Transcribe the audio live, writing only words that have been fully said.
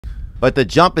But the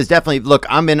jump is definitely, look,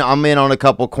 I'm in on a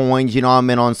couple coins. You know, I'm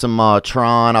in on some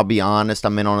Tron. I'll be honest.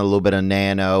 I'm in on a little bit of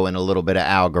Nano and a little bit of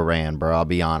Algorand, bro. I'll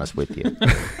be honest with you.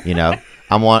 You know,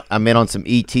 I'm in on some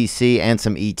ETC and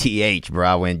some ETH, bro.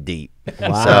 I went deep.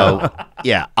 Wow. So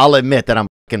yeah, I'll admit that I'm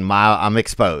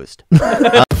exposed.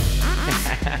 Gang,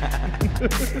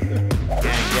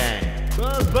 gang.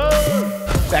 Buzz,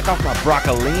 buzz. Back off my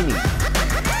broccolini.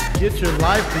 Get your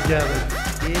life together.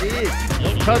 It is.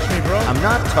 Don't touch me, bro. I'm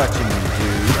not touching you,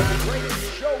 dude.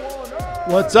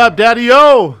 What's up,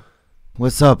 Daddy-O?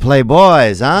 What's up,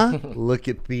 playboys, huh? Look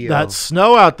at Theo. That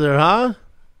snow out there, huh?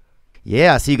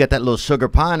 Yeah, I see you got that little sugar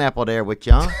pineapple there with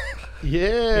you, huh?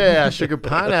 Yeah, sugar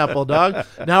pineapple, dog.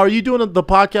 Now, are you doing the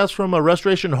podcast from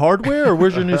Restoration Hardware, or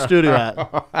where's your new studio at?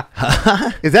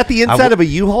 Is that the inside of a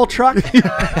U-Haul truck?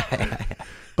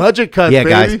 Budget cut, Yeah,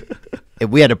 baby. guys.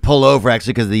 We had to pull over,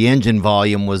 actually, because the engine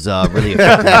volume was really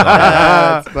affected.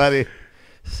 That's funny.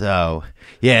 So,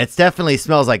 yeah, it definitely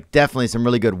smells like some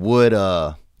really good wood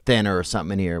thinner or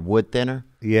something in here. Wood thinner?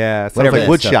 Yeah, sounds Whatever like that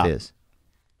wood stuff shop. is.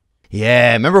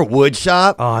 Yeah, remember Wood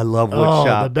Shop? Oh, I love wood Oh,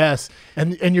 shop. the best.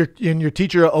 And your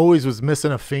teacher always was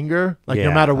missing a finger. Like no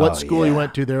Yeah. matter what Oh, school he yeah.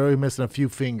 went to, they were always missing a few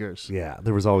fingers. Yeah,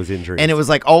 there was always injuries. And it was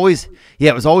like always,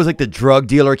 it was always like the drug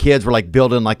dealer kids were like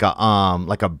building like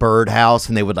a birdhouse,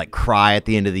 and they would like cry at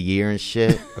the end of the year and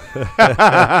shit.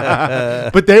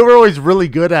 But they were always really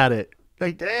good at it.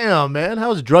 Like, damn, man,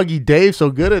 how's Druggy Dave so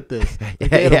good at this? Like,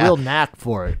 they had a real knack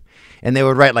for it. And they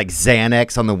would write like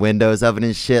Xanax on the windows of it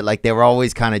and shit. Like they were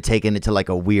always kind of taking it to like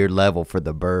a weird level for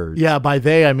the birds. Yeah, by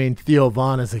they, I mean Theo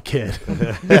Vaughn as a kid. You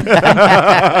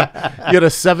had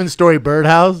a 7-story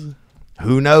birdhouse.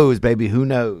 Who knows, baby? Who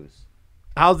knows?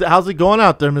 How's it going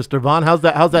out there, Mr. Vaughn? How's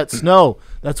that snow?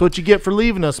 That's what you get for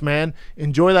leaving us, man.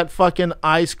 Enjoy that fucking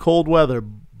ice cold weather,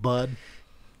 bud.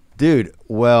 Dude,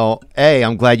 well, A,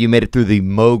 I'm glad you made it through the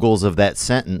moguls of that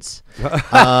sentence.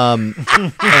 I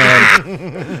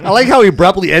like how he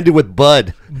abruptly ended with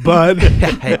Bud. Bud.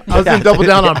 I was going to double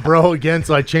down on bro again,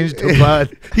 so I changed it to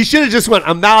Bud. He should have just went,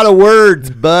 I'm out of words,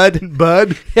 Bud.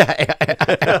 Bud.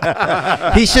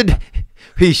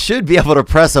 He should be able to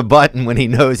press a button when he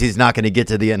knows he's not going to get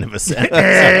to the end of a sentence.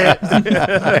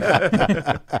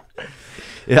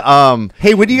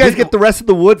 Hey, when do you guys get the rest of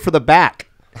the wood for the back?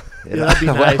 Yeah, that'd be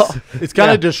nice. It's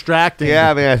kind of distracting.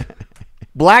 Yeah, man.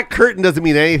 Black curtain doesn't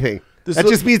mean anything. That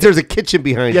just means there's a kitchen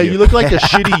behind you. Yeah, you look like a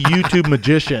shitty YouTube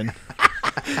magician.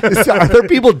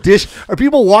 Are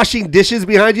people washing dishes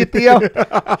behind you, Theo?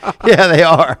 Yeah, they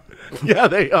are. Yeah,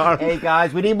 they are. Hey,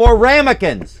 guys, we need more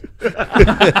ramekins.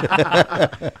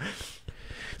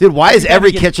 Dude, why is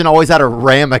every kitchen always out of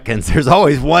ramekins? There's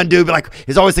always one dude,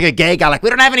 he's always like a gay guy, like,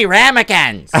 we don't have any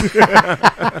ramekins.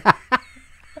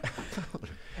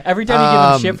 Every time you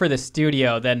give him shit for the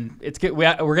studio, then it's good.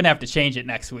 We're gonna have to change it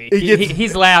next week.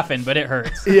 He's laughing, but it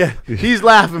hurts. Yeah, he's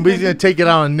laughing, but he's gonna take it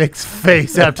out on Nick's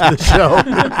face after the show.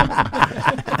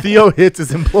 Theo hits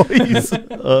his employees.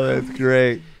 Oh, that's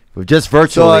great. We're just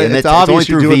virtually, and it's only obvious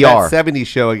you're through doing VR. that 70s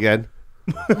show again.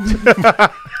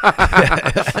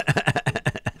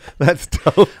 That's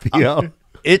dope, Theo.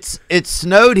 It's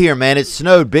snowed here, man. It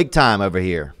snowed big time over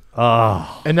here.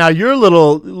 Oh, And now you're a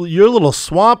little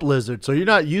swamp lizard, so you're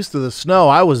not used to the snow.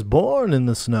 I was born in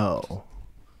the snow.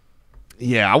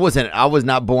 Yeah, I was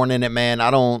not born in it, man.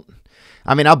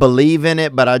 I believe in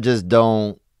it, but I just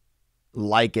don't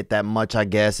like it that much, I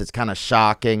guess. It's kind of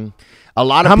shocking. A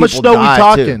lot of How people much snow we die,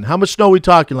 talking? too. How much snow we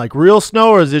talking? Like real snow,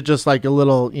 or is it just like a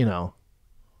little,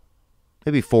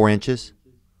 Maybe 4 inches.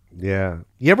 yeah.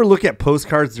 You ever look at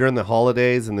postcards during the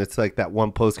holidays, and it's like that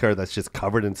one postcard that's just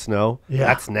covered in snow? Yeah.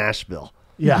 That's Nashville.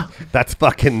 Yeah. That's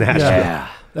fucking Nashville. Yeah.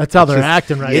 That's how they're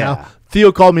acting right yeah. now.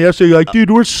 Theo called me yesterday, like, dude,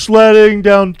 we're sledding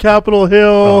down Capitol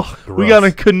Hill. Oh, We got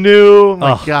a canoe. I'm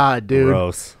like, Oh, God, dude.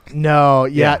 Gross. No,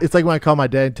 yeah. Yeah. It's like when I call my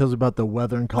dad and tells me about the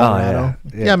weather in Colorado.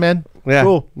 yeah. Yeah, man. Yeah.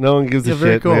 Cool. No one gives Yeah, a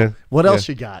very shit, cool. man. What Yeah. else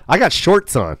you got? I got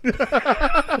shorts on.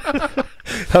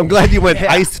 I'm glad you went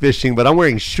ice fishing, but I'm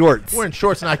wearing shorts. I'm wearing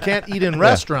shorts, and I can't eat in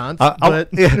restaurants. I'll- But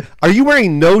Are you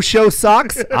wearing no-show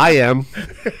socks? I am.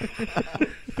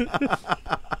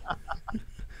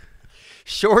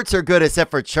 Shorts are good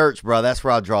except for church, bro. That's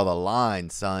where I'll draw the line,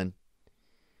 son.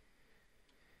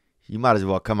 You might as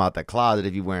well come out the closet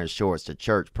if you're wearing shorts to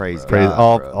church. Praise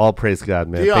God. All praise God,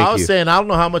 man. Theo, Thank I was you. saying, I don't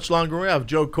know how much longer we have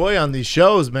Joe Coy on these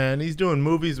shows, man. He's doing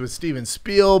movies with Steven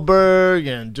Spielberg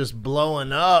and just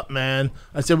blowing up, man.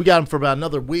 I said we got him for about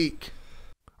another week.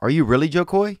 Are you really Joe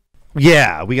Coy?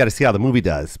 Yeah, we got to see how the movie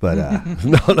does, but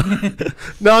no.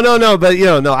 But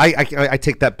I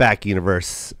take that back.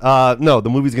 Universe, no, the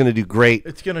movie's gonna do great.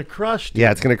 It's gonna crush. Dude.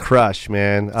 Yeah, it's gonna crush,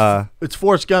 man. It's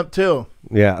Forrest Gump too.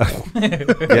 Yeah,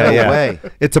 yeah. Way.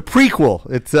 It's a prequel.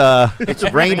 It's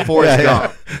Rainforest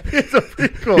Gump. It's a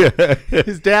prequel. Yeah.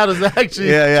 His dad is actually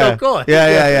Joe Coy.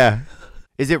 Yeah.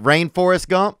 Is it Rainforest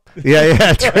Gump? Yeah.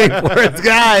 It's Rainforest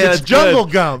guy. It's Jungle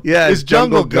Gump. Yeah, it's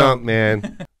Jungle Gump,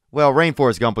 man. Well,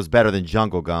 Rainforest Gump was better than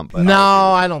Jungle Gump. But no,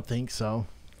 I don't think so.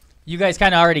 You guys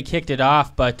kind of already kicked it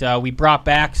off, but we brought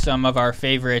back some of our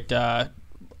favorite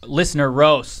listener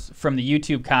roasts from the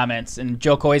YouTube comments, and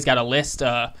Joe Coy's got a list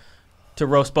to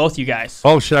roast both you guys.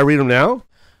 Oh, should I read them now?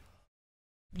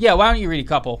 Yeah, why don't you read a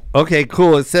couple? Okay,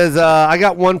 cool. It says, I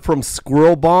got one from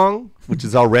Squirrel Bong, which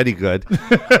is already good.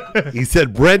 He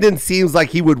said, Brendan seems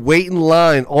like he would wait in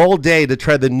line all day to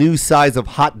try the new size of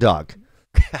hot dog.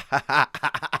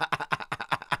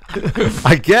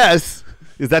 I guess.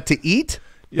 Is that to eat?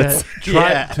 Yeah,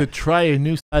 try a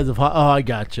new size of hot. Oh, I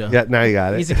gotcha. Yeah, now you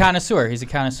got it. He's a connoisseur. Yeah, he's a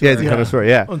connoisseur,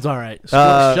 yeah. That one's all right.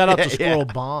 Shout out to Squirrel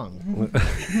Bong.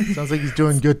 Sounds like he's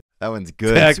doing good. that one's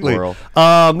good, Exactly. Squirrel.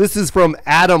 This is from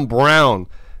Adam Brown.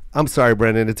 I'm sorry,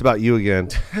 Brendan. It's about you again.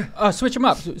 Switch them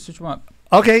up. Switch them up.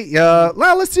 Okay,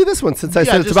 well, let's do this one since I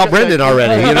said it's just about Brendan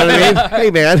already. You know what I mean? Hey,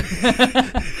 man.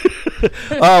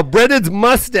 Brendan's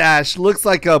mustache looks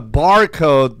like a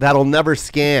barcode that'll never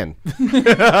scan. That's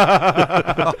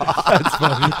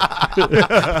funny.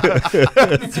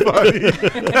 That's funny.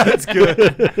 That's good.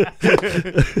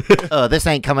 This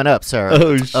ain't coming up, sir.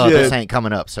 Oh, shit. This ain't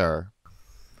coming up, sir.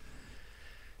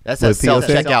 That's a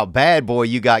self-checkout bad boy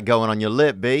you got going on your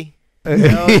lip, B.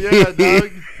 Hell yeah,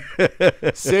 dog.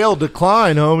 Sale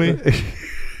decline, homie.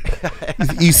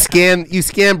 You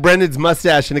scan Brendan's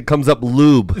mustache and it comes up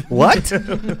lube. What?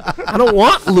 I don't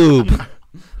want lube.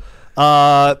 Theo.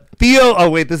 Oh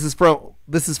wait, this is from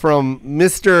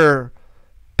Mr.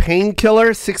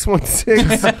 Painkiller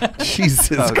 616.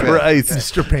 Jesus Christ,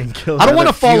 Mr. Painkiller. I don't want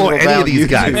to follow funeral any of bound these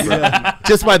YouTube. guys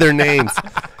just by their names.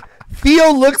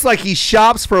 Theo looks like he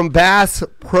shops from Bass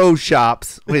Pro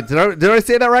Shops. Wait, did I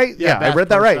say that right? Yeah, I read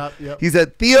that right. Shop, yep. He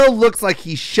said Theo looks like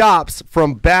he shops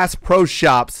from Bass Pro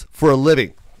Shops for a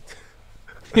living.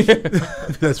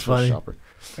 That's funny.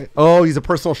 Oh, he's a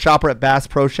personal shopper at Bass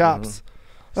Pro Shops.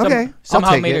 Okay, Somehow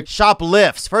I'll take made it.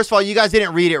 Shoplifts. First of all, you guys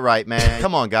didn't read it right, man.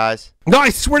 Come on, guys. No, I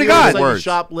swear to Theo God. looks like he Words.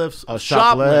 shoplifts.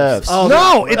 Shoplifts. Oh,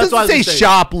 No, it that's what I doesn't was say gonna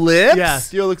shoplifts. Yeah,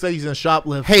 Theo looks like he's in a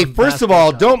shoplift. Hey, from first of Bass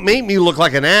all, Pro Shop. don't make me look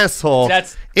like an asshole.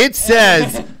 It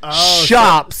says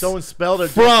shops Someone spelled it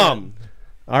from.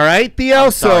 All right, Theo.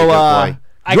 sorry, good boy.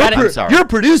 You're sorry. your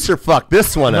producer fucked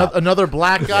this one up. Another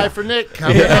black guy for Nick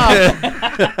coming up.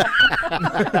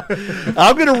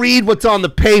 I'm going to read what's on the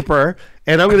paper,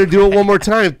 and I'm going to do it one more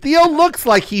time. Theo looks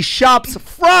like he shops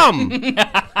from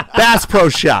Bass Pro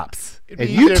Shops. And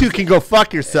you two can go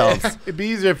fuck yourselves. It'd be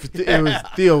easier if it was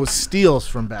Theo steals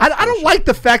from Bass. I don't like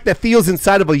the fact that Theo's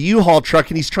inside of a U-Haul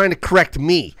truck, and he's trying to correct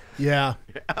me. Yeah.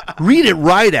 Read it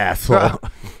right, asshole.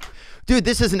 Dude,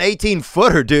 this is an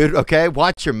 18-footer, dude, okay?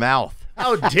 Watch your mouth.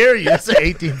 How dare you? That's an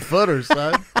 18-footer,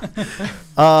 son.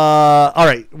 All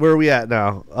right, where are we at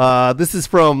now? This is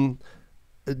from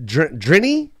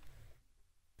Drinny.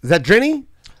 Is that Drinny?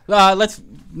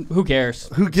 Who cares?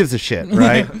 Who gives a shit,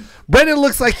 right? Brendan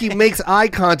looks like he makes eye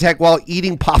contact while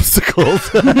eating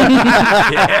popsicles.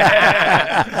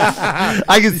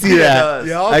 I can see that.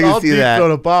 Yeah, I can see that. Go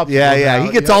to Bob's Yeah.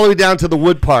 He gets all the way down to the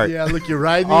wood part. Yeah, look you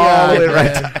right in the All eye. the way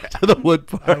right man. to the wood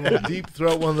I part. will deep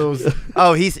throat one of those.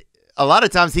 Oh, a lot of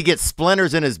times he gets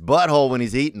splinters in his butthole when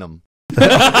he's eating them.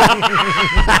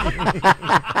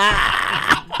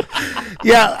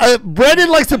 Yeah,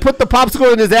 Brendan likes to put the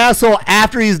popsicle in his asshole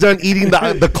after he's done eating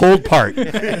the cold part.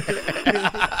 Let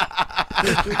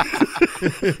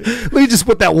me just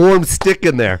put that warm stick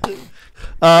in there.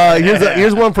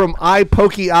 Here's one from I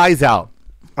Pokey Eyes Out.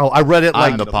 Oh, I read it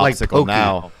like I'm the like popsicle pokey.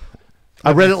 now.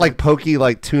 I read it like pokey,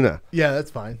 like tuna. Yeah,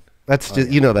 that's fine. That's just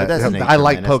you know that. That's I nature,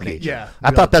 like man. That's pokey. nature. Yeah. I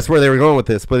thought that's where they were going with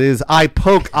this, but it is I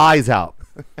poke eyes out.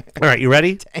 All right, you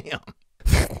ready? Damn.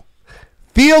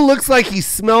 Theo looks like he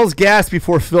smells gas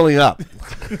before filling up.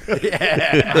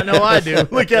 Yeah, I know I do.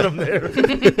 Look at him there. Look at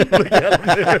him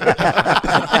there.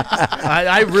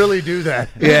 I really do that.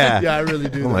 Yeah. Yeah, I really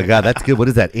do. Oh my God, that's good. What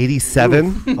is that?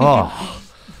 87? Oh,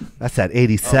 that's at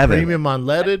 87. Premium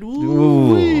unleaded.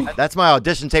 Ooh. That's my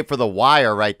audition tape for The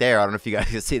Wire right there. I don't know if you guys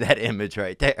can see that image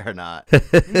right there or not.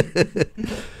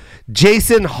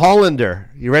 Jason Hollander.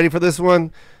 You ready for this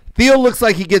one? Theo looks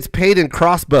like he gets paid in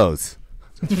crossbows.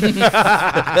 I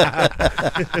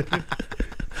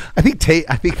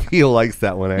think Theo likes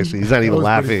that one, actually. He's not even was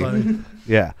pretty laughing. funny.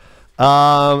 Yeah.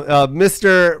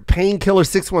 Mr. Painkiller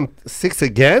 616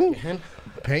 again.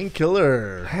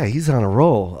 Painkiller. Hey, he's on a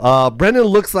roll. Brendan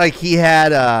looks like he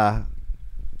had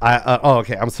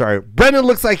okay, I'm sorry. Brendan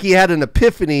looks like he had an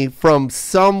epiphany from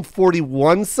Sum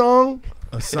 41 song.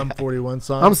 A Sum 41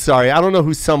 song. I'm sorry, I don't know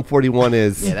who Sum 41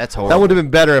 is. Yeah, that's horrible. That would have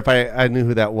been better if I knew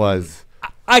who that was.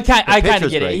 I kind of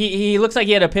picture's get it. great. He looks like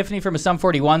he had epiphany from a Sum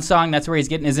 41 song. That's where he's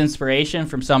getting his inspiration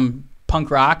from some punk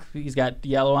rock. He's got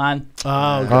yellow on.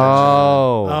 Oh, gotcha.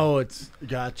 Oh. It's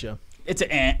gotcha. It's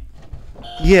an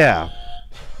Yeah.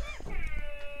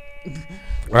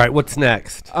 All right, what's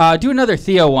next? Do another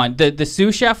Theo one. The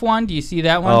sous chef one. Do you see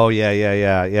that one? Oh,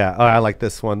 yeah. Oh, I like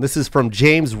this one. This is from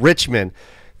James Richmond.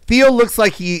 Theo looks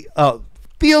like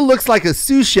a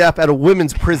sous chef at a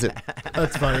women's prison.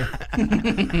 That's funny.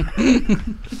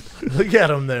 Look at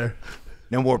him there.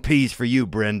 No more peas for you,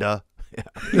 Brenda.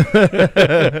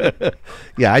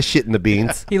 Yeah, I shit in the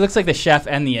beans. He looks like the chef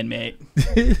and the inmate.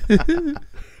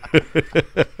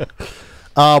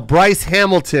 Bryce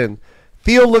Hamilton.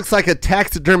 Theo looks like a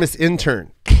taxidermist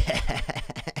intern. That's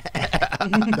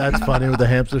funny with the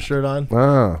hamster shirt on.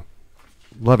 Oh,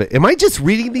 love it. Am I just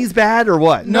reading these bad or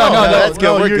what? No, that's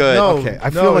good. We're you're- good. No, Okay, I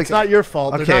no, feel like- it's not your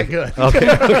fault. Okay. They're not good.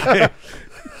 Okay.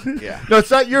 Yeah. No,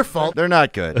 it's not your fault. They're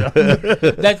not good.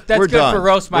 That's We're good done. for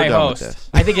roast my We're done with host. this.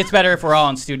 I think it's better if we're all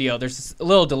in studio. There's a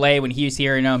little delay when he's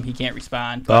hearing them. He can't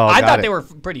respond. But Oh, I got thought it. they were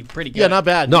pretty good. Yeah, not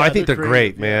bad. No, Yeah, I think they're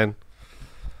great, creative. man.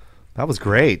 That was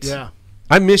great. Yeah.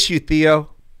 I miss you, Theo.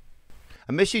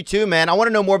 I miss you too, man. I want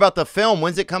to know more about the film.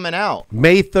 When's it coming out?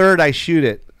 May 3rd, I shoot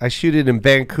it. I shoot it in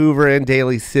Vancouver and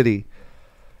Daly City.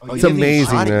 It's you haven't even amazing,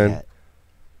 shot it man. yet.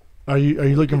 Are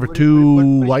you looking for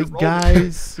two white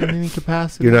guys in any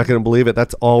capacity? You're not going to believe it.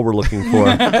 That's all we're looking for.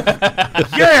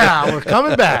 Yeah, we're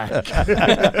coming back.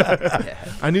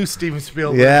 I knew Steven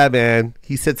Spielberg. Yeah, man.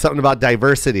 He said something about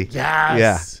diversity.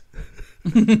 Yes.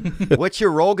 What's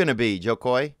your role going to be, Joe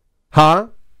Coy? Huh?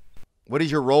 What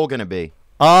is your role going to be?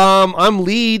 I'm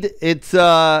lead. It's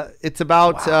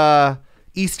about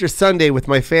Easter Sunday with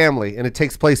my family, and it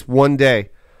takes place one day.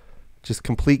 Just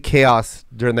complete chaos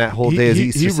during that whole day. He,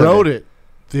 Easter he Sunday. wrote it,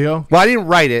 Theo. Well, I didn't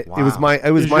write it. It was Wow. my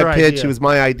was my your pitch. idea. It was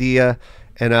my idea,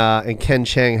 and Ken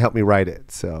Chang helped me write it.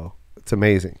 So it's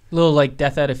amazing. Little like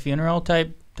death at a funeral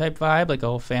type vibe, like a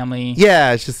whole family.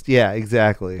 Yeah, it's just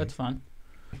exactly. That's fun.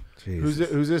 Jeez.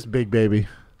 Who's this big baby?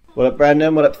 What up,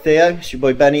 Brandon? What up, Theo? It's your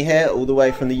boy Benny here, all the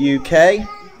way from the UK,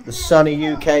 the sunny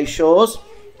UK shores.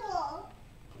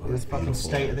 This fucking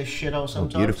state of this shithole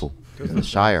sometimes. Beautiful. The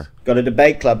Shire. Got a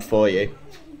debate club for you.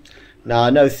 Now, I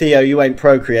know, Theo, you ain't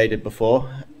procreated before,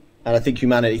 and I think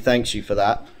humanity thanks you for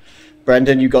that.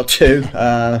 Brendan, you got two.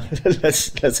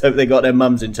 Let's hope they got their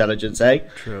mum's intelligence, eh?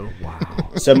 True.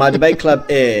 So my debate club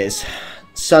is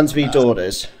sons v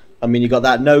daughters. I mean, you got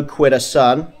that no-quitter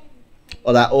son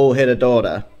or that all-hitter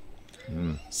daughter.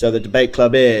 So the debate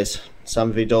club is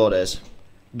son v daughters.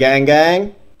 Gang,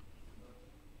 gang.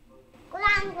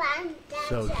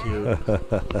 So cute.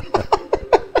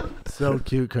 So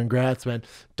cute. Congrats, man.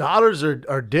 Daughters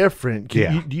are different.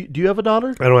 Yeah. Do you have a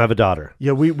daughter? I don't have a daughter.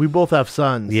 Yeah, we both have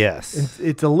sons. Yes.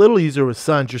 It's a little easier with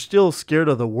sons. You're still scared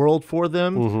of the world for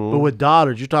them, but with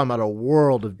daughters, you're talking about a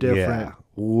world of different. Yeah,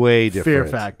 way different fear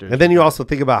factors. And then you also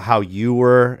think about how you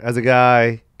were as a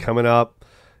guy coming up.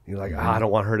 You're like, I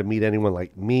don't want her to meet anyone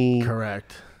like me.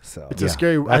 Correct. So It's a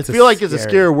scary. I that's feel like it's a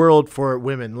scary world for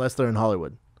women, unless they're in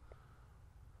Hollywood.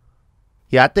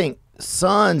 Yeah, I think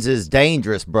Sons is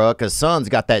dangerous, bro, because Sons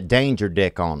got that danger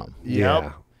dick on them.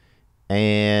 Yeah.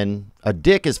 And a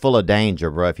dick is full of danger,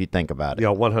 bro, if you think about it. Yeah,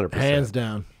 100%. Hands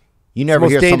down. You never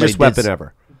Most hear dangerous somebody weapon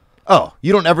ever. Oh,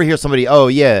 you don't ever hear somebody, oh,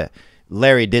 yeah,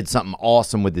 Larry did something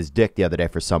awesome with his dick the other day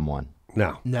for someone.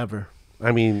 No. Never.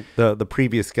 I mean, the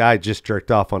previous guy just jerked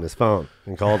off on his phone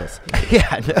and called us.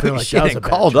 Yeah, no like shit, that was a and bad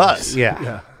called choice. us. Yeah.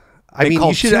 They I mean, you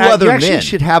called should two other you actually men.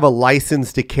 should have a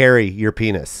license to carry your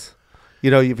penis. You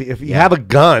know, if you have a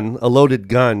gun, a loaded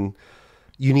gun,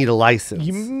 you need a license.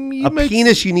 You A make-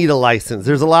 penis, you need a license.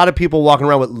 There's a lot of people walking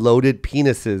around with loaded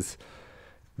penises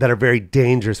that are very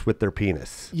dangerous with their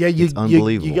penis. Yeah, you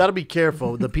unbelievable. You got to be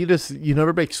careful. The penis. You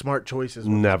never make smart choices.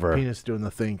 With Never. The penis doing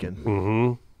the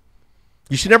thinking.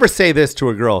 You should never say this to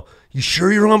a girl. You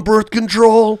sure you're on birth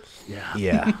control?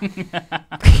 Yeah.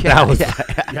 That was,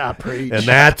 Yeah, preach. and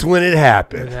that's when it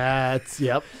happened. That's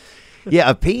yep. Yeah,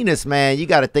 a penis, man. You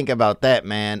got to think about that,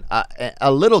 man.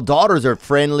 Little daughters are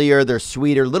friendlier. They're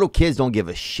sweeter. Little kids don't give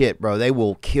a shit, bro. They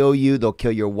will kill you. They'll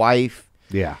kill your wife.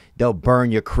 Yeah. They'll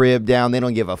burn your crib down. They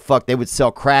don't give a fuck. They would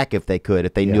sell crack if they could,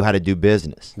 if they knew how to do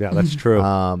business. Yeah, that's true.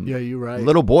 Yeah, you're right.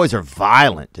 Little boys are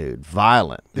violent, dude.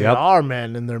 Violent. They Yep. are,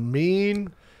 man, and they're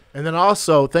mean. And then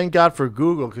also, thank God for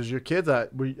Google, because your kids, I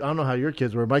don't know how your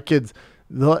kids were. My kids,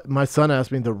 my son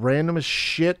asked me the randomest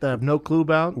shit that I have no clue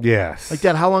about. Yes. Like,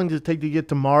 Dad, how long did it take to get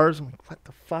to Mars? I'm like, what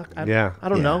the fuck? I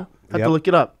don't know. I have to look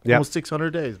it up. Yep. Almost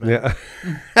 600 days, man.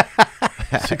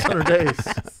 Yeah. 600 days.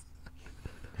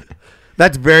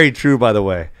 That's very true, by the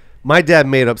way. My dad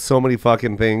made up so many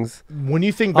fucking things. When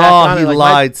you think back on it, he like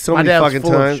lied so my many dad was fucking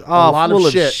full of times. a lot full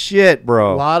of shit,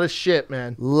 bro. A lot of shit,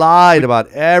 man. Lied about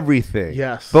everything.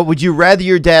 Yes. But would you rather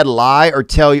your dad lie or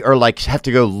tell you, or like have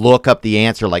to go look up the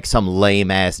answer like some lame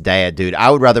ass dad, dude?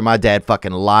 I would rather my dad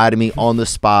fucking lie to me on the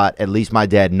spot. At least my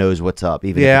dad knows what's up.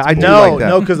 Even Yeah, if I it's do bullshit. like that.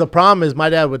 No, because the problem is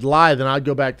my dad would lie, then I'd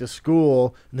go back to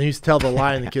school, and then he'd tell the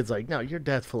lie, and the kid's like, no, your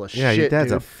dad's full of shit, Yeah, your dad's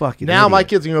dude. a fucking Now my idiot.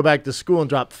 kids can go back to school and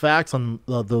drop facts on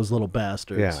those little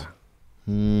bastards.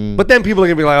 Yeah. But then people are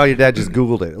going to be like, oh, your dad just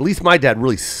Googled it. At least my dad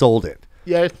really sold it.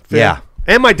 Yeah, fair. Yeah.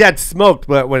 And my dad smoked,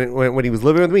 but when he was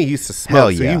living with me, he used to smoke.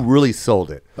 Hell So yeah. he really sold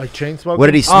it. Like chain smoking? What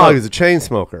did he Oh, smoke? he was a chain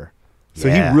smoker. So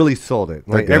Yeah. he really sold it.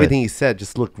 They're Like good. everything he said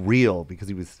just looked real because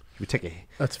he would take a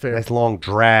That's fair. nice long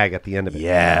drag at the end of it.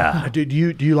 Yeah. Do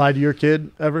you lie to your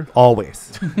kid ever?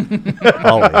 Always.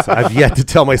 Always. I've yet to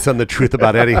tell my son the truth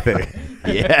about anything.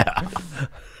 Yeah.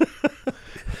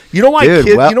 You know why Dude,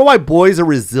 kids, well- you know why boys are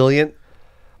resilient?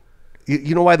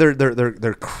 You know why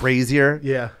they're crazier?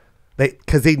 Yeah.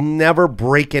 Because they never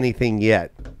break anything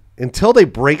yet. Until they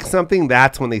break something,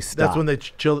 that's when they stop. That's when they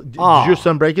chill. Did Oh. your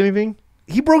son break anything?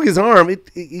 He broke his arm.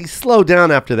 He slowed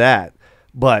down after that.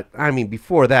 But I mean,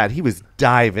 before that, he was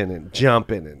diving and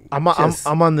jumping and I'm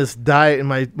on this diet, and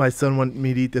my son wanted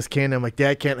me to eat this candy. I'm like,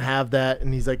 Dad can't have that,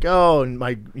 and he's like, oh, and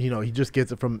he just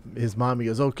gets it from his mom. He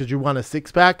goes, oh, because you want a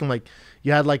 6-pack? I'm like,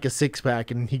 you had like a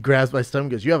 6-pack, and he grabs my stomach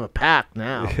and goes, you have a pack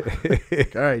now.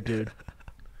 Like, all right, dude,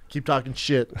 keep talking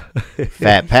shit.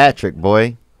 Fat Patrick,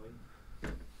 boy.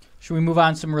 Should we move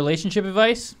on to some relationship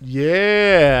advice?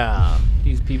 Yeah.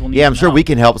 These people need Yeah, to I'm sure know. we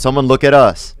can help. Someone look at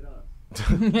us.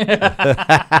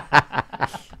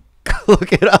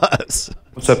 Look at us.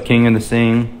 What's up, King of the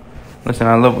Sing? Listen,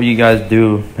 I love what you guys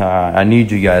do. I need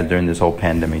you guys during this whole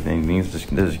pandemic thing. This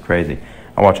is crazy.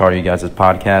 I watch all you guys'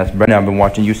 podcasts. Right now, I've been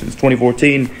watching you since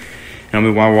 2014, and I've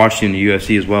been watching the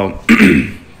UFC as well.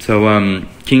 So,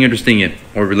 King of the Sing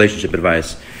or relationship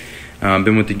advice.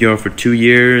 Been with the girl for 2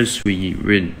 years.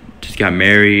 We just got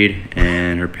married,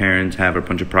 and her parents have a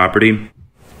bunch of property.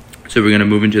 So we're gonna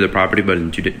move into the property, but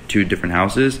in two different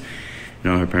houses. You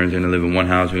know, her parents are gonna live in one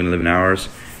house. We're gonna live in ours.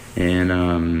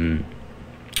 And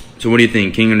so, what do you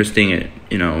think, King understand it?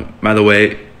 You know, by the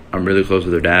way, I'm really close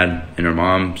with her dad and her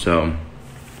mom. So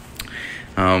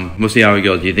we'll see how it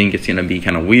goes. Do you think it's gonna be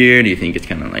kind of weird? Do you think it's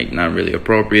kind of like not really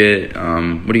appropriate?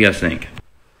 What do you guys think?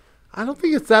 I don't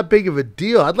think it's that big of a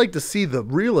deal. I'd like to see the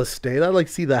real estate. I'd like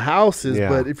to see the houses. Yeah.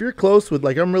 But if you're close with,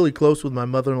 like, I'm really close with my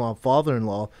mother-in-law and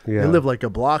father-in-law. Yeah. They live like a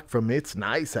block from me. It's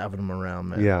nice having them around,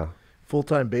 man. Yeah.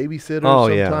 Full-time babysitter Oh,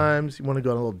 yeah. sometimes. You want to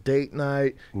go on a little date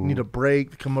night. You need a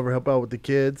break. Come over, help out with the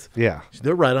kids. Yeah.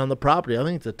 They're right on the property. I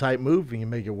think it's a tight move and you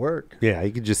make it work. Yeah,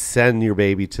 you could just send your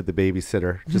baby to the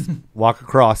babysitter. Just walk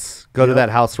across, go to that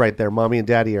house right there. Mommy and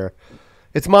daddy are.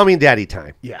 It's mommy and daddy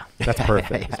time. Yeah. That's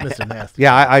perfect. It's Mr. Nasty.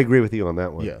 Yeah, I agree with you on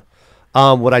that one.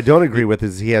 Yeah. What I don't agree with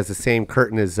is he has the same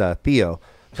curtain as Theo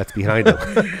that's behind him.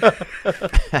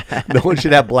 No one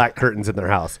should have black curtains in their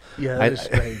house. Yeah, that is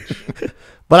strange.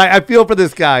 But I feel for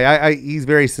this guy. He's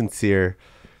very sincere.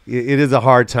 It is a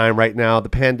hard time right now. The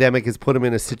pandemic has put him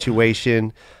in a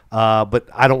situation, but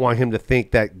I don't want him to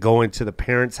think that going to the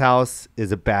parents' house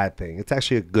is a bad thing. It's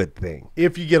actually a good thing.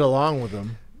 If you get along with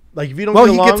them. Like, if you don't Well,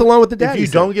 get he along. gets along with the dad, If he you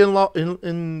said. don't get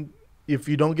along if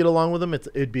you don't get along with them,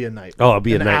 it'd be a nightmare. Oh, it'd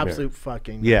be a An nightmare. absolute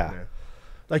fucking Yeah. nightmare.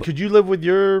 Like, could you live with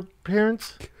your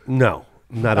parents? No,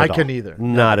 not at all. I couldn't either.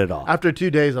 Not at all. After 2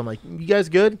 days, I'm like, you guys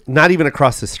good? Not even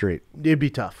across the street. It'd be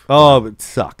tough. Oh, it would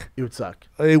suck. It would suck.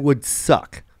 It would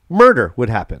suck. Murder would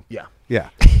happen. Yeah. Yeah.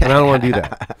 And I don't want to do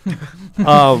that.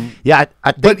 Yeah,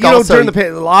 I think But, you know, also, during the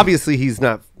pandemic, obviously he's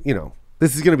not,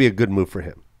 this is going to be a good move for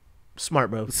him.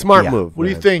 Smart move. Smart Yeah. move. What do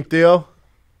you man. think, Theo?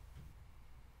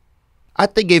 I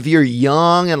think if you're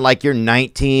young and like you're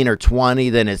 19 or 20,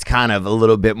 then it's kind of a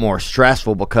little bit more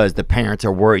stressful because the parents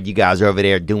are worried you guys are over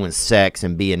there doing sex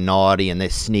and being naughty and they're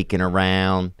sneaking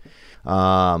around.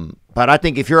 But I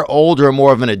think if you're older and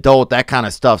more of an adult, that kind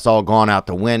of stuff's all gone out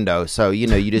the window. So,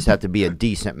 you just have to be a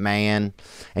decent man.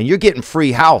 And you're getting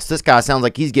free house. This guy sounds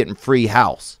like he's getting free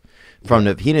house.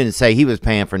 He didn't say he was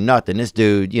paying for nothing. This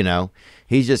dude,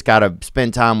 he's just got to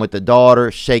spend time with the daughter,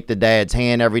 shake the dad's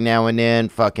hand every now and then,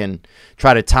 fucking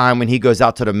try to time when he goes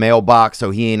out to the mailbox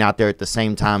so he ain't out there at the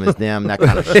same time as them, that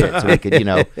kind of shit. So he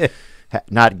could,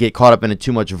 not get caught up in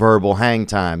too much verbal hang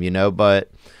time, But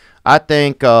I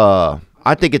think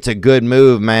it's a good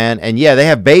move, man. And yeah, they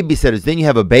have babysitters. Then you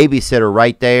have a babysitter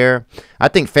right there. I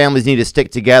think families need to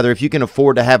stick together. If you can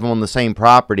afford to have them on the same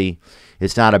property,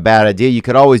 it's not a bad idea. You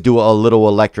could always do a little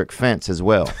electric fence as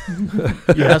well.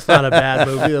 Yeah, that's not a bad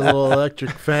movie. A little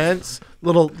electric fence.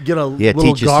 Get a little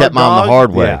teach your guard stepmom dog. the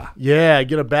hard way. Yeah,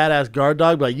 get a badass guard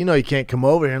dog. Like, you can't come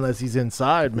over here unless he's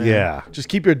inside, man. Yeah. Just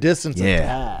keep your distance.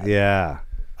 Yeah. Yeah.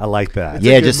 I like that. It's a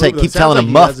Yeah, good just move, though. keep Sounds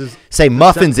telling like him he has say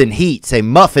muffins in heat. Say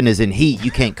muffin is in heat.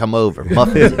 You can't come over.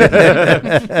 Muffins in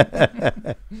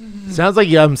heat. Sounds like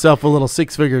he got himself a little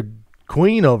 6-figure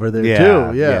queen over there,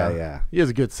 too. Yeah. He has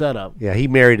a good setup. Yeah, he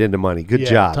married into money. Good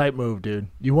job. Tight move, dude.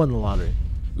 You won the lottery.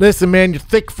 Listen, man, your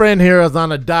thick friend here is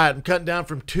on a diet. I'm cutting down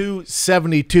from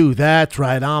 272. That's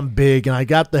right, I'm big, and I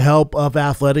got the help of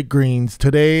Athletic Greens.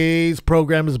 Today's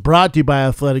program is brought to you by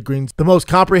Athletic Greens, the most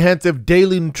comprehensive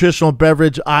daily nutritional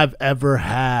beverage I've ever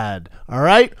had. All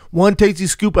right? One tasty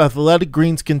scoop of Athletic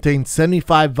Greens contains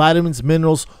 75 vitamins,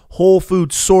 minerals, whole food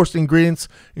sourced ingredients,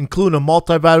 including a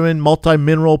multivitamin,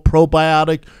 multi-mineral,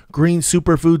 probiotic, green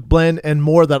superfood blend, and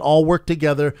more that all work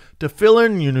together to fill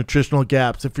in your nutritional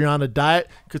gaps. If you're on a diet,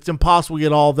 it's impossible to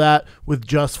get all that with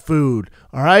just food.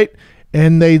 All right?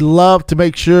 And they love to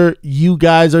make sure you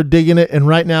guys are digging it. And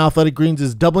right now, Athletic Greens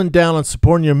is doubling down on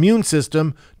supporting your immune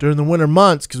system during the winter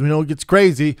months because we know it gets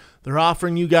crazy. They're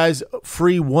offering you guys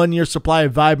free 1-year supply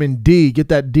of vitamin D. Get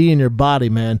that D in your body,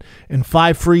 man. And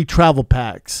 5 free travel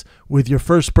packs with your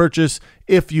first purchase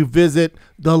if you visit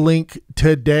the link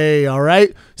today, all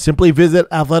right? Simply visit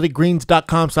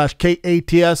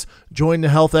athleticgreens.com/KATS. Join the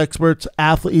health experts,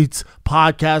 athletes,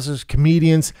 podcasters,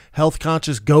 comedians,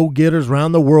 health-conscious go-getters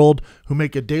around the world who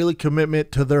make a daily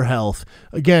commitment to their health.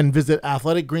 Again, visit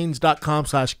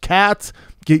athleticgreens.com/cats.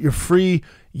 Get your free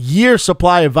year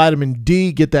supply of vitamin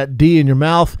D. Get that D in your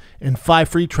mouth and 5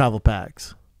 free travel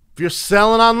packs. If you're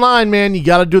selling online, man, you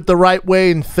got to do it the right way,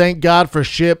 and thank God for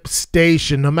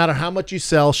ShipStation. No matter how much you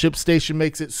sell, ShipStation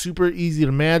makes it super easy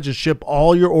to manage and ship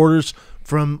all your orders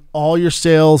from all your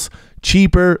sales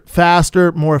cheaper,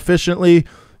 faster, more efficiently.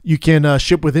 You can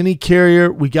ship with any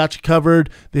carrier. We got you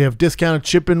covered. They have discounted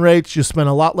shipping rates. You spend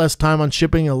a lot less time on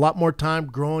shipping, a lot more time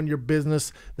growing your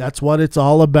business. That's what it's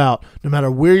all about. No matter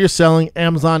where you're selling,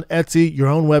 Amazon, Etsy, your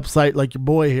own website like your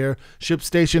boy here,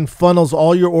 ShipStation funnels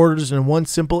all your orders in one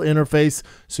simple interface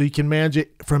so you can manage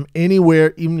it from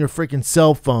anywhere, even your freaking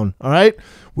cell phone. All right?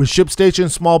 With ShipStation,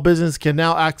 small business can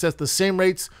now access the same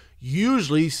rates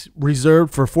usually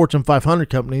reserved for Fortune 500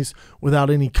 companies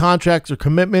without any contracts or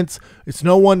commitments. It's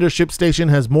no wonder ShipStation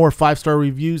has more 5-star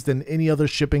reviews than any other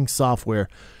shipping software.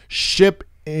 Ship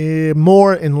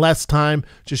more in less time.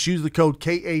 Just use the code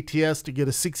KATS to get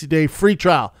a 60-day free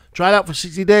trial. Try it out for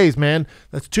 60 days, man.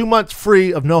 That's 2 months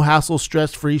free of no hassle,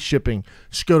 stress-free shipping.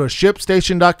 Just go to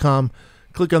ShipStation.com.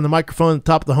 Click on the microphone at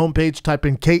the top of the homepage. Type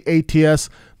in KATS.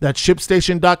 That's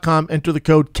ShipStation.com. Enter the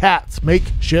code CATS. Make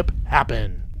ship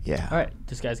happen. Yeah. All right,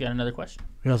 this guy's got another question.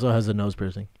 He also has a nose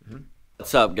piercing.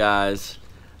 What's up, guys?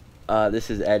 This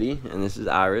is Eddie, and this is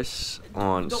Iris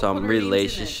on some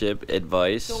relationship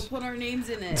advice. Don't put our names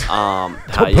in it. How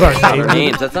put you our put our names.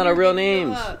 names? That's not a real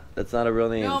name. That's not a real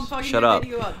name. No, I'm fucking Shut your up.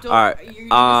 video up. Don't- All right. you're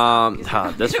gonna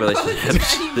stop. This You're gonna put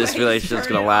relationship, this this relationship's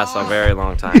gonna turn last a off. very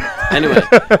long time. Anyway,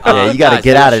 Yeah, you got to guys,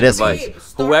 get out of this relationship one.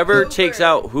 advice. Whoever takes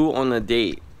out who on the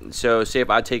date. So, say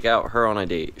if I take out her on a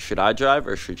date, should I drive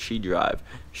or should she drive?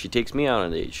 She takes me out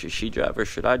on a date. Should she drive or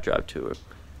should I drive to her?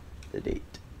 The date.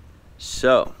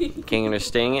 So, King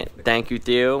understanding it. Thank you,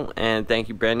 Theo, and thank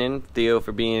you, Brendan. Theo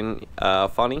for being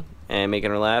funny and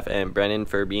making her laugh, and Brendan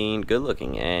for being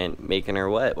good-looking and making her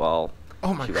wet while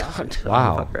she God.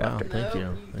 Wow. Fuck her after. Thank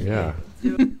you. Yeah.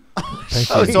 Thank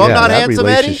Oh, you. so I'm not that handsome,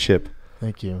 Eddie? relationship.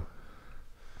 Thank you.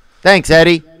 Thanks,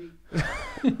 Eddie.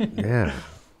 Yeah.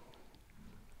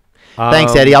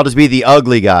 Thanks, Eddie. I'll just be the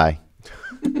ugly guy.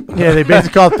 Yeah, they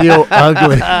basically call Theo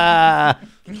ugly.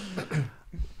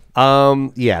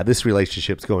 Yeah, this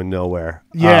relationship's going nowhere.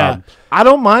 Yeah, I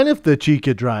don't mind if the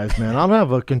chica drives, man. I don't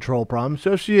have a control problem.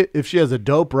 So if she has a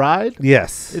dope ride,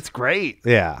 Yes. it's great.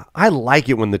 Yeah. I like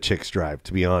it when the chicks drive,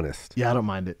 to be honest. Yeah, I don't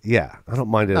mind it. Yeah. I don't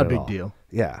mind it Not a at big all. deal.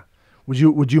 Yeah.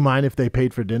 Would you mind if they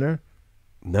paid for dinner?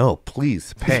 No,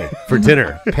 please pay for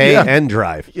dinner. Pay and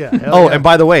drive. Yeah, hell Oh, yeah. and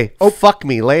by the way, fuck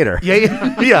me later.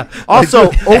 Yeah. Also,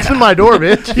 open my door,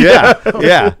 bitch.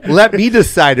 Yeah. Let me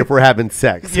decide if we're having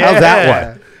sex. How's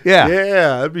that one? Yeah.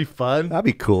 Yeah, that'd be fun. That'd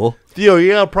be cool. Theo,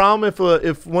 you got a problem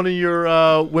if one of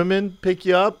your women pick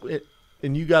you up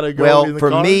and you got to go in Well, the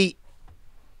for car? me,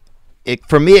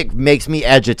 it makes me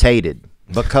agitated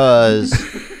because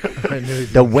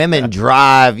the women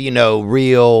drive, you know,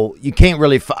 real. You can't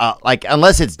really like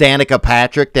unless it's Danica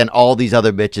Patrick, then all these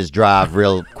other bitches drive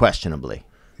real questionably.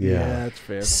 Yeah, that's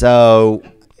fair. So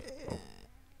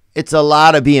it's a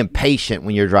lot of being patient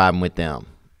when you're driving with them,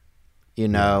 you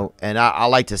know. And I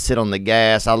like to sit on the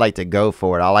gas. I like to go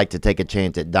for it. I like to take a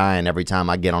chance at dying every time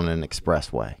I get on an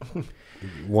expressway.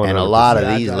 100%. And a lot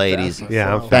of these ladies,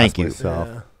 I'm thank you.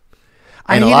 myself.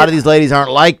 And a lot of these ladies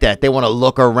aren't like that. They want to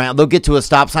look around. They'll get to a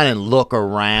stop sign and look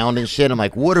around and shit. I'm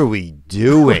like, what are we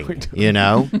doing? You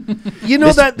know? You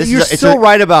know you're so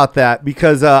right about that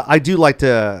because I do like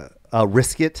to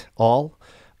risk it all.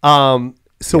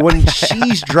 So when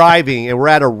she's driving and we're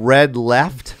at a red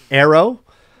left arrow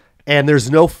and there's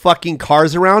no fucking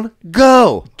cars around,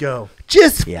 go.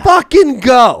 Just fucking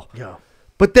go.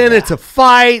 But then it's a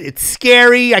fight. It's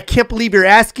scary. I can't believe you're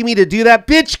asking me to do that.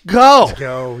 Bitch,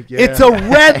 go. It's a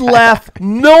red left.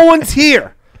 No one's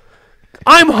here.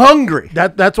 I'm hungry.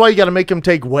 That's why you got to make them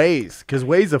take Waze, because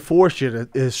Waze will force you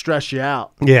to stress you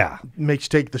out. Yeah. Makes you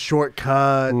take the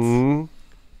shortcuts.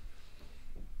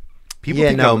 People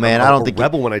think I'm man. a I don't think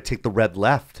rebel when I take the red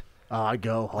left. I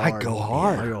go hard. I go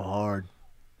hard.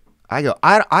 I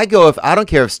go if I don't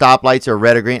care if stoplights are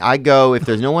red or green. I go if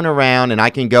there's no one around and I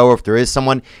can go, or if there is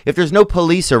someone. If there's no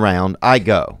police around, I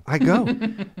go.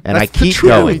 And I keep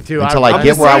going until I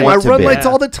get where I want to be. I run lights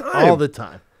all the time. All the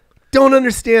time. Don't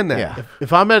understand that. Yeah.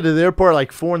 If I'm at the airport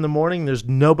like 4 a.m, there's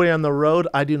nobody on the road,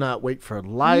 I do not wait for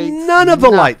lights. None of the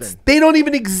lights. They don't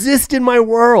even exist in my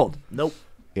world. Nope.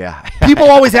 Yeah. People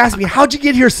always ask me, how'd you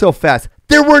get here so fast?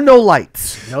 There were no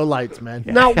lights. No lights, man.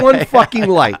 Not one fucking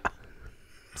light.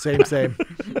 Same.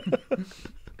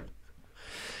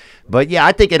 But yeah,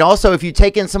 I think it also, if you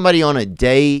take in somebody on a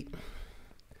date,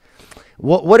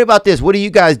 what about this? What do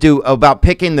you guys do about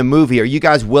picking the movie? Are you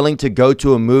guys willing to go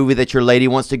to a movie that your lady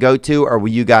wants to go to, or will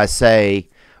you guys say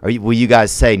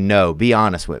no? Be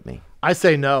honest with me. I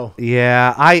say no.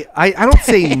 Yeah, I don't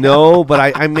say no,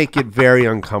 but I make it very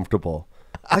uncomfortable.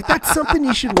 Like, that's something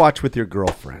you should watch with your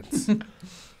girlfriends.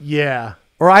 Yeah.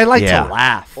 Or I like to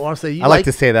laugh. Or I'll say, I like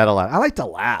to say that a lot. I like to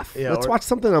laugh. Yeah, Let's watch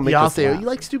something that'll make us say, laugh. you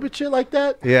like stupid shit like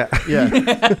that? Yeah.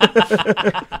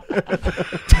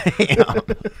 Damn.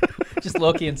 Just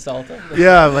low-key insulting.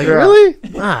 Yeah, like, really?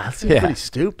 That seems pretty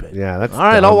stupid. Yeah, that's all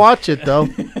right, dumb. I'll watch it, though.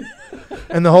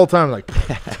 And the whole time, like...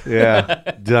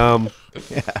 Yeah, dumb.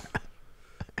 Yeah.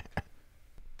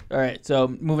 All right, so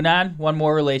moving on. One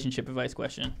more relationship advice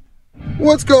question.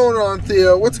 What's going on,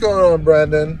 Theo? What's going on,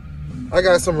 Brendan? I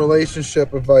got some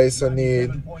relationship advice I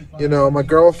need. You know, my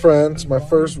girlfriend's my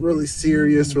first really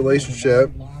serious relationship.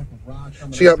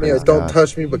 She got me a "Don't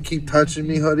Touch Me But Keep Touching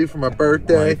Me" hoodie for my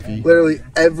birthday. Literally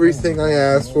everything I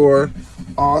asked for.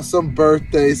 Awesome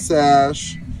birthday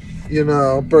sash. You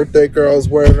know, birthday girls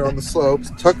wearing it on the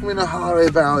slopes. Took me to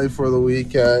Holiday Valley for the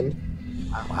weekend.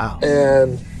 Wow.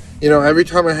 And, you know, every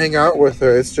time I hang out with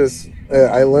her, it's just...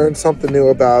 I learned something new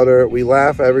about her. We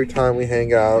laugh every time we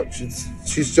hang out.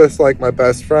 She's just like my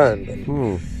best friend.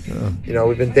 And, you know,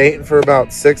 we've been dating for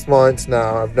about 6 months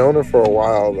now. I've known her for a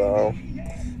while though,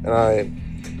 and I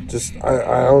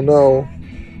don't know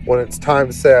when it's time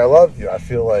to say I love you. I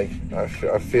feel it.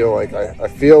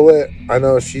 I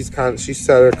know she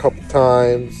said it a couple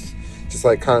times, just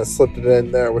like kind of slipped it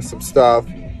in there with some stuff.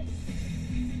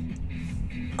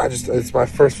 It's my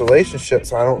first relationship,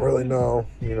 so I don't really know,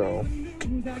 you know,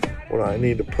 when I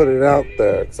need to put it out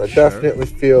there, because I definitely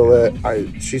feel it.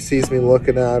 She sees me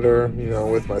looking at her, you know,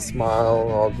 with my smile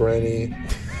all grinny.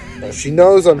 She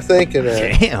knows I'm thinking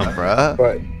it. Damn, bro.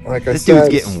 But like I this said,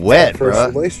 dude's getting wet, first bro.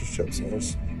 relationship,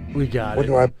 so we got what it.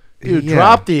 do I? Dude,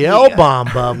 drop the L-bomb,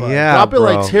 Bubba. Yeah, drop it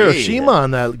bro. like Hiroshima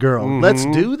on that girl. Let's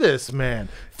do this, man.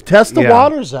 Test the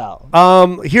waters out.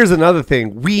 Here's another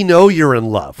thing. We know you're in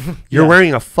love. You're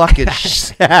wearing a fucking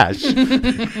sash.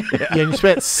 And you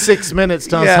spent 6 minutes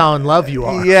telling us how in love you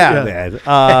are. Yeah,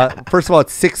 man. First of all,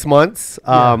 it's 6 months.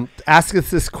 Ask us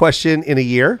this question in a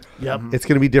year. Yep. It's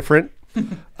going to be different.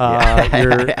 It's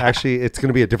going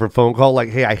to be a different phone call. Like,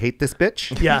 hey, I hate this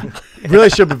bitch. Yeah.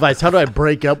 Relationship advice. How do I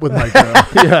break up with my girl?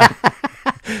 Yeah.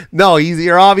 No,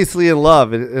 you're obviously in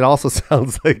love. It also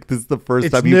sounds like this is the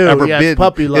first time you've ever been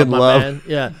puppy love, in my love. Man.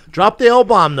 Yeah. Drop the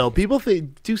L-bomb, though. People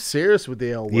think too serious with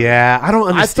the L-word. Yeah, I don't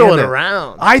understand. I throw it that.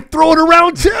 around. I throw it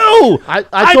around too.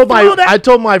 I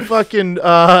told my fucking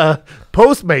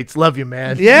Postmates, love you,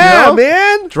 man. Yeah, you know?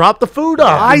 man. Drop the food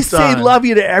off. I say love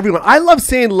you to everyone. I love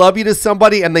saying love you to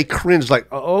somebody and they cringe like,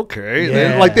 oh, okay.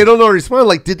 Yeah. Like they don't know how to respond.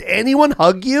 Like, did anyone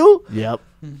hug you? Yep.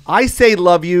 I say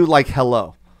love you like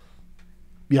hello.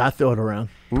 Yeah, I throw it around.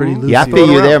 Pretty loose. Yeah, I feel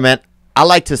you there, man. I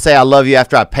like to say I love you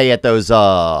after I pay at those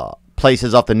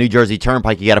places off the New Jersey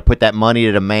Turnpike, you got to put that money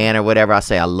to the man or whatever. I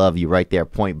say, I love you right there,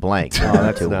 point blank. Oh,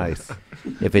 that's nice.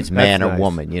 If it's man or nice.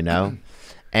 woman, you know.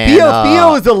 And,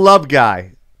 Theo is a love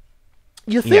guy.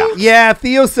 You think? Yeah,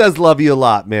 Theo says love you a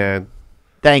lot, man.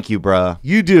 Thank you, bro.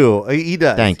 You do. He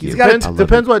does. Thank you. He's got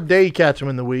Depends what day you catch him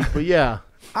in the week, but yeah.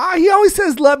 He always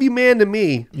says love you, man, to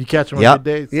me. You catch him on Yep. good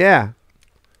days. Yeah.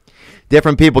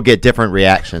 Different people get different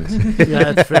reactions.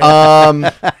 Yeah, that's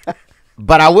fair.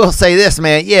 But I will say this,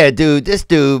 man. Yeah, dude, this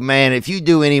dude, man, if you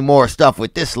do any more stuff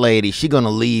with this lady, she going to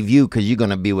leave you because you're going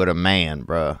to be with a man,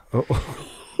 bro.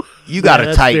 You got to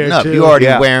that's tighten fair, up. too. You already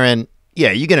Yeah. wearing,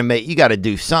 you got to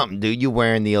do something, dude. You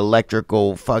wearing the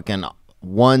electrical fucking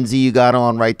onesie you got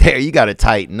on right there. You got to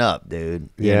tighten up, dude.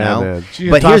 You Yeah, know? man. She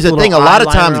But toss here's a the little thing. A lot of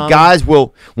eyeliner times on guys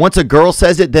will, once a girl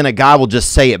says it, then a guy will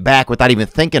just say it back without even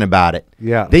thinking about it.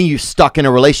 Yeah. Then you stuck in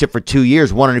a relationship for 2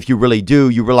 years wondering if you really do.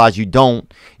 You realize you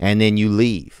don't, and then you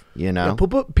leave, you know?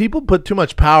 People put too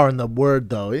much power in the word,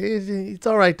 though. It's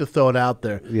all right to throw it out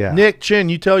there. Yeah. Nick, Chin,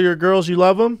 you tell your girls you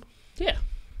love them? Yeah.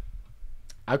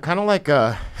 I kind of like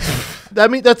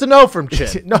That's a no from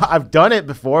Chin. no, I've done it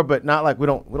before, but not like we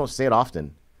don't say it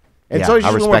often. And Yeah, so I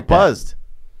usually when we're respect that. buzzed,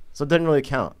 so it doesn't really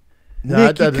count. No,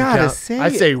 Nick, it doesn't you gotta count. say I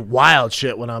it. say wild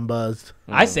shit when I'm buzzed.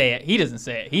 I say it. He doesn't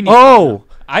say it. He needs Oh. to know.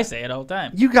 I say it all the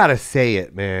time. You got to say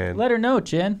it, man. Let her know,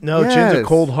 Chin. No, Chin's a Yes.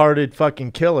 cold-hearted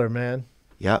fucking killer, man.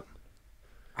 Yep.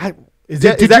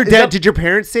 Did your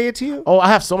parents say it to you? Oh, I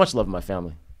have so much love in my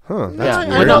family. Huh. Yeah,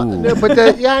 I know, no, but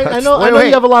I know Wait.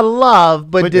 you have a lot of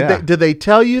love. But yeah. did they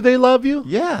tell you they love you?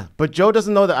 Yeah, but Joe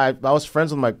doesn't know that I was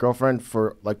friends with my girlfriend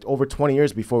for like over 20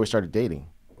 years before we started dating.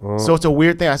 So it's a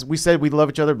weird thing. We said we love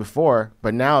each other before,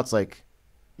 but now it's like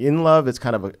in love. It's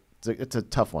kind of it's a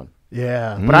tough one.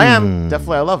 Yeah, But I am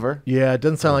definitely I love her. yeah. It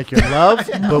doesn't sound like you're in love,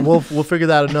 but we'll figure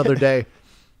that out another day.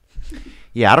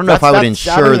 Yeah, I don't know if I would I don't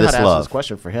ensure even know this how to answer love. this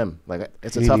question for him. Like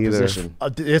it's a Me tough neither. position.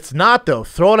 It's not though.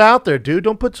 Throw it out there, dude.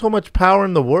 Don't put so much power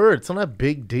in the word. It's not a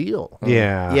big deal.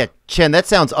 Yeah. Yeah, Chen, that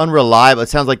sounds unreliable. It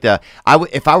sounds like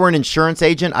if I were an insurance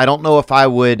agent, I don't know if I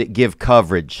would give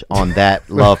coverage on that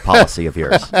love policy of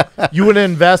yours. You wouldn't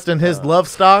invest in his love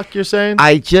stock, you're saying?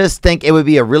 I just think it would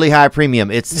be a really high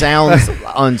premium. It sounds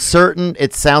uncertain.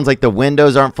 It sounds like the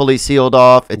windows aren't fully sealed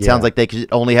off. It sounds like they could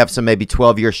only have some maybe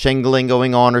 12-year shingling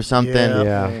going on or something.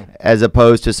 Yeah. As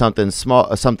opposed to something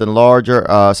small, something larger,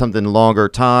 something longer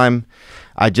time.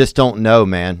 I just don't know,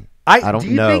 man. I don't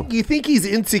know. You think he's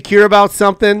insecure about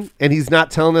something and he's not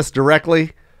telling us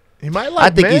directly? He might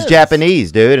like I think he's men's.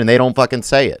 Japanese, dude, and they don't fucking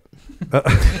say it.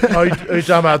 Are you talking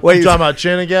about Wait, you talking about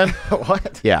Chin again?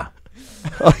 What? Yeah.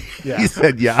 Yeah. He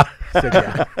said yeah.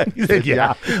 He said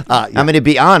yeah. I mean, to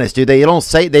be honest, dude,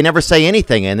 they never say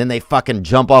anything, and then they fucking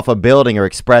jump off a building or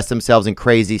express themselves in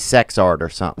crazy sex art or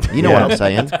something. You know what I'm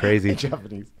saying? That's crazy.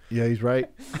 Japanese. Yeah, he's right.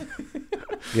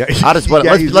 Yeah. I just want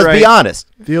Yeah, let's he's be right. honest.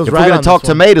 Feels If right we're gonna on talk this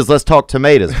one. tomatoes, let's talk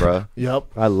tomatoes, bro. Yep.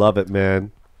 I love it,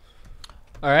 man.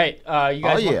 All right. You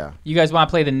guys. yeah. You guys want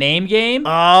to play the name game?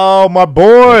 Oh, my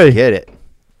boy. Get it?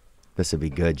 This would be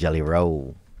good, Jelly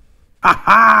Roll.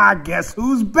 Guess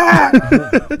who's back?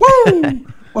 Woo!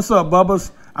 What's up,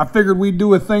 Bubbas? I figured we'd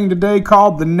do a thing today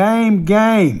called the name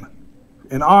game.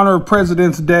 In honor of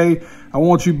President's Day, I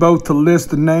want you both to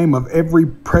list the name of every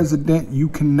president you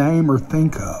can name or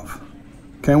think of.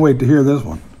 Can't wait to hear this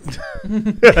one.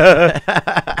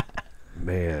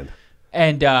 Man.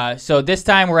 And so this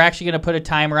time we're actually going to put a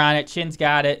timer on it. Chin's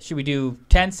got it. Should we do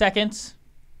 10 seconds?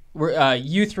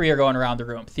 You three are going around the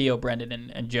room. Theo, Brendan,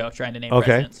 and Joe trying to name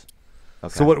presidents. Okay.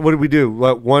 So what do we do?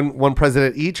 What, one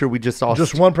president each, or we just all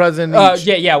Just one president each.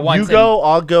 Yeah, one. You go,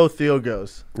 I'll go, Theo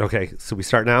goes. Okay, so we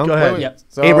start now. Go ahead. Yep.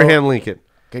 So, Abraham Lincoln.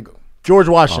 Okay, go. George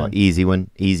Oh, Washington. easy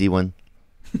one.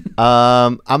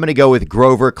 I'm gonna go with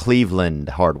Grover Cleveland.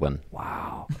 Hard one.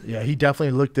 Yeah, he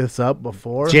definitely looked this up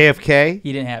before. JFK.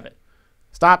 He didn't have it.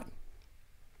 Stop.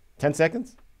 10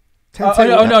 seconds?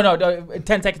 No.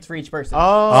 10 seconds for each person.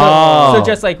 So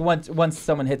just like once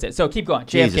someone hits it. So keep going.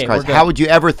 Jesus JFK. Christ! We're good. How would you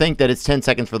ever think that it's 10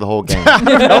 seconds for the whole game?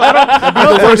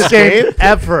 the worst game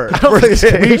ever.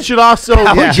 We should also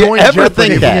would you join ever Jeopardy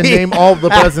think that? and name all the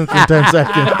presidents in 10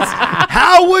 seconds.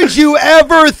 How would you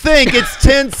ever think it's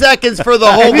 10 seconds for the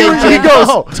whole game? He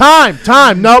goes,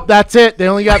 time. Nope, that's it. They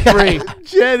only got 3.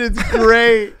 Jen, it's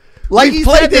great. Like he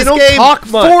played said, they this don't game talk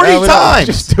much. 40 times.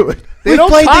 Just do it. We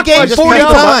played the game Just 40 press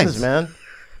the times. buttons, man.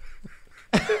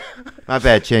 My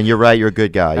bad, Chin. You're right. You're a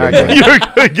good guy. You're a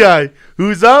good guy.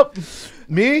 Who's up?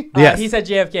 Me? Yes. He said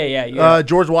JFK. Yeah. You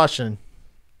George Washington.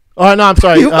 Oh, no, I'm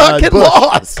sorry. You fucking Bush.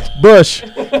 lost. Bush.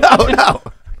 No.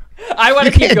 I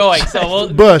want to keep going. So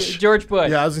we'll Bush. George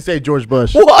Bush. Yeah, I was going to say George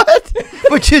Bush. What?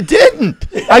 But you didn't.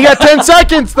 I got 10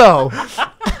 seconds, though.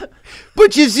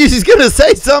 But she's gonna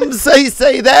say something.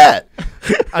 Say that.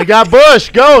 I got Bush.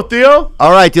 Go, Theo.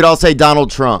 All right, dude. I'll say Donald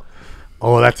Trump.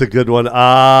 Oh, that's a good one.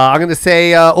 I'm gonna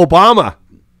say Obama.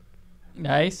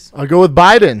 Nice. I'll go with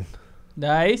Biden.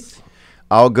 Nice.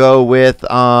 I'll go with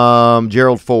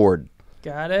Gerald Ford.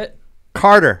 Got it.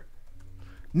 Carter.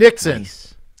 Nixon.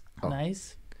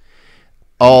 Nice.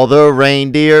 All the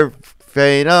reindeer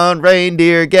fade on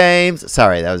reindeer games.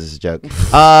 Sorry, that was just a joke.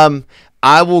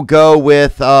 I will go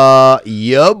with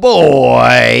your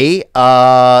boy,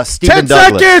 Stephen 10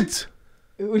 Douglas. seconds.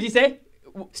 What'd you say?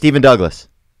 Stephen Douglas.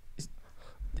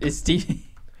 Is Steve?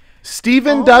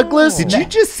 Stephen Douglas. Did you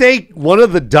just say one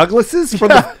of the Douglases from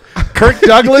the Kirk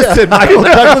Douglas and Michael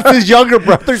Douglas's younger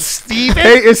brother, Stephen?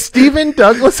 Hey, is Stephen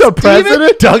Douglas a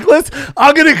president? Douglas?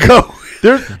 I'm gonna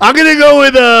go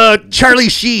with Charlie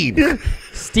Sheen.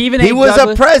 Stephen A. He was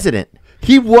Douglas. a president.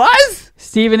 He was?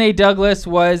 Stephen A. Douglas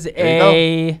was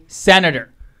a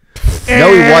senator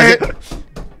No, he wasn't.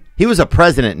 He was a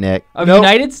president, Nick. of the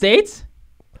United States.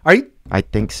 Are you? I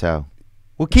think so.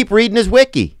 Well, keep reading his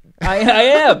wiki. I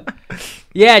am.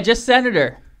 Yeah, just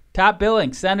senator. Top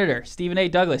billing, Senator Stephen A.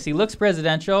 Douglas. He looks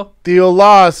presidential. Theo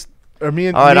lost. Or me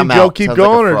and, All right, me and I'm Joe out. keep Sounds like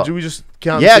going, a or fraud. do we just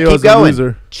count Yeah, Theo keep as a going.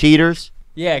 loser? Cheaters.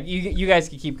 Yeah, you guys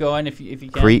can keep going if you can.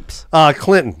 Creeps.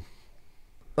 Clinton.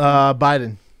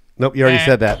 Biden. Nope, you already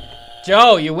said that.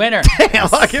 Joe, you winner. Damn,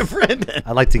 fucking Brendan.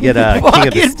 I'd like to get a King of the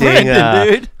Fucking Sting Brendan,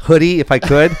 dude. hoodie if I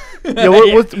could. Yeah,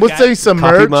 we'll say some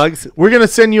Coffee merch. mugs. We're gonna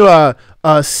send you a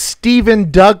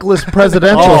Stephen Douglas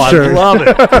presidential Oh, shirt. I love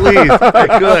it. Please, if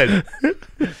I could.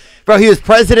 Bro, he was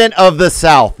president of the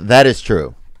South. That is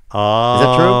true. Oh, Is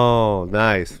that true? Oh,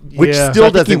 nice. Which Yeah. still I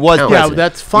think doesn't he was count. Yeah, president.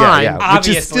 that's fine. Yeah, Yeah, which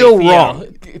is Obviously, still Theo wrong.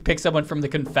 Pick someone from the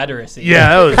Confederacy.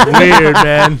 that was weird,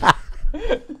 man.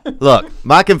 Look,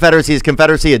 my Confederacy is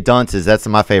Confederacy of Dunces. That's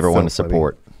my favorite So one to funny.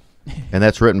 support. And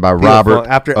that's written by Robert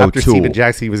After O'Toole. Steven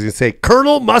Jackson, he was going to say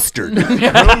Colonel Mustard.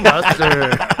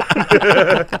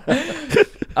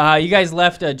 You guys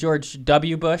left George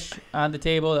W. Bush on the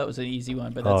table. That was an easy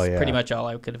one, but that's Oh, yeah. pretty much all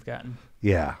I could have gotten.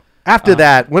 Yeah. After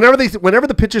that, whenever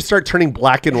the pictures start turning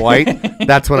black and white,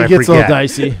 that's when It I gets a forget. little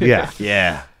dicey. Yeah.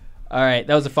 Yeah. All right,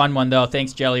 that was a fun one though.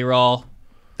 Thanks, Jelly Roll.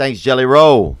 Thanks, Jelly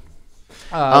Roll.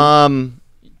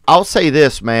 I'll say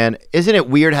this, man. Isn't it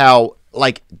weird how,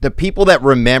 like, the people that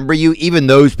remember you, even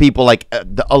those people, like,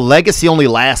 a legacy only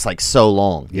lasts, like, so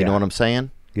long. You know what I'm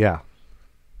saying? Yeah.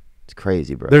 It's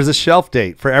crazy, bro. There's a shelf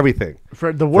date for everything.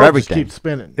 For the world just everything. keeps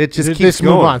spinning. It just They keeps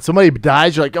move going. on. Somebody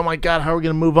dies, you're like, oh my god, how are we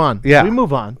gonna move on? Yeah. we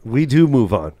move on. We do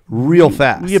move on real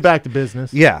fast. We get back to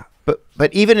business. Yeah.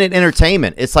 But even in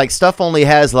entertainment, it's like stuff only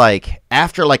has, like,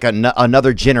 after, like,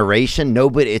 another generation,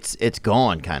 nobody, it's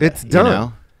gone, kind of. It's done. You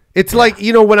know? It's like,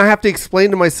 when I have to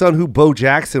explain to my son who Bo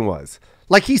Jackson was.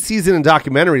 Like, he sees it in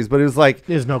documentaries, but it was like,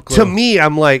 He has no clue. to me,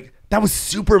 I'm like, that was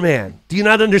Superman. Do you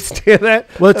not understand that?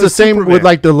 Well, it's That the was same Superman. with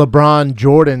like the LeBron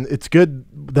Jordan. It's good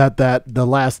that the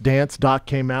Last Dance doc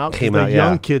came out. 'cause Came the out,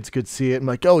 young yeah. kids could see it and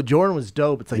like, oh, Jordan was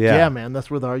dope. It's like, Yeah. yeah, man, that's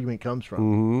where the argument comes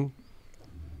from.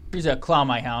 Here's a Claw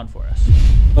My Hound for us.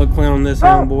 A clown this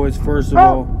hound, boys. First of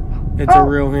all, it's a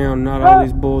real hound, not all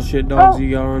these bullshit dogs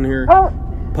you got on here.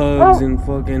 Pugs and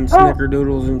fucking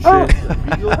snickerdoodles and shit.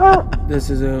 This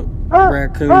is a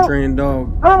raccoon trained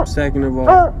dog. Second of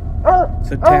all,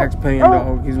 it's a tax paying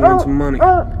dog. He's won some money.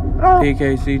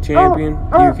 PKC champion,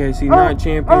 UKC night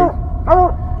champion.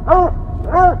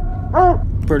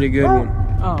 Pretty good one.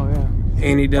 Oh yeah.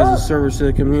 And he does a service to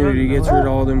the community. Gets rid of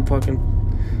all them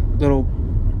fucking little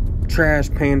trash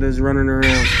pandas running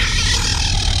around.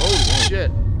 Holy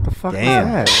shit! The fuck Damn.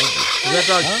 is that? Does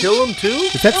that dog kill him too?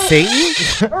 Is that Satan?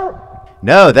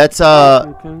 No, that's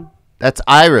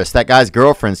Iris, that guy's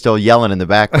girlfriend, still yelling in the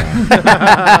background.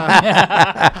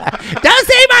 Don't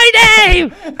say my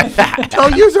name!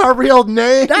 Don't use our real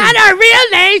name. Not our real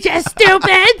names, you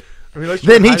stupid!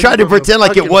 Then he tried to pretend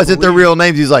like it wasn't their real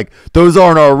names. He's like, those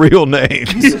aren't our real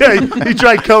names. Yeah, he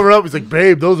tried to cover up. He's like,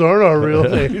 babe, those aren't our real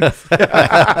names.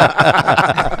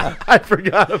 I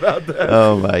forgot about that.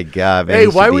 Oh my god, man. Hey, He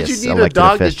should why be would you need a elected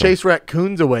dog to official. chase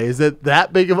raccoons away? Is it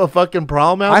that big of a fucking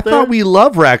problem out I there? thought we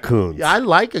love raccoons. Yeah, I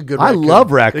like a good I raccoon. love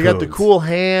They got the raccoons. cool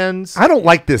hands. I don't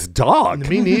like this dog.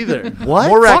 Me neither. What?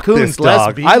 More Fuck raccoons, this less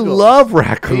dog. beagles. I love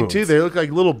raccoons. Me too. They look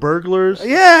like little burglars.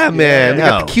 Yeah, man. They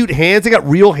got No. the cute hands. They got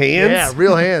real hands. Yeah,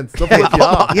 real hands. They'll flip you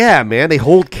off. Yeah, man. They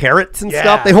hold carrots and Yeah.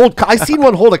 stuff. They hold. I seen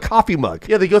one hold a coffee mug.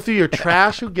 Yeah, they go through your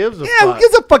trash. Who gives a Yeah, fuck? who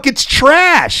gives a fuck? It's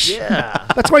trash. Yeah.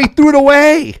 That's why he threw it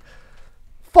away.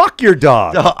 Fuck your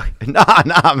dog. Dog.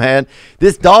 Nah, man.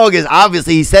 This dog is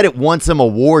obviously, he said it won some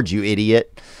awards, you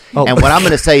idiot. Oh. And what I'm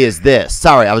going to say is this.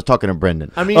 Sorry, I was talking to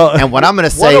Brendan. I mean, And what I'm going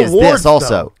to say is awards, this also.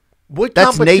 though? What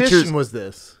That's competition nature's- was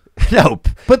this? Nope.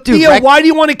 But Dude, Theo, why do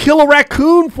you want to kill a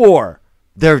raccoon for?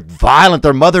 They're violent.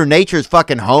 They're Mother Nature's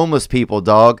fucking homeless people,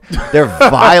 dog. They're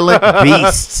violent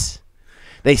beasts.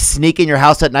 They sneak in your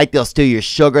house at night. They'll steal your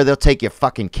sugar. They'll take your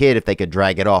fucking kid if they could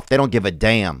drag it off. They don't give a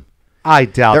damn. I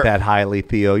doubt that highly,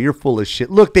 Theo. You're full of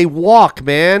shit. Look, they walk,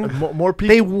 man. More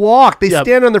people. They walk. They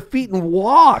stand on their feet and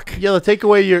walk. Yeah, they'll take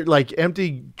away your like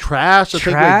empty trash. They'll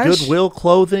take away Goodwill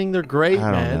clothing. They're great,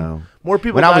 I don't man. know. More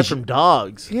people die from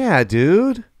dogs. Yeah,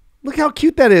 dude. Look how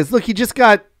cute that is. Look, he just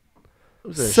got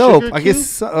Was soap. sugar I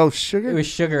guess. Oh, sugar. It was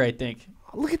sugar, I think.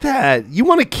 Look at that. You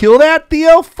want to kill that,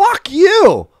 Theo? Fuck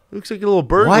you. Looks like a little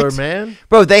burglar, What? man.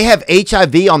 Bro, they have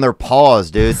HIV on their paws,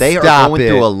 dude. They are Stop going it.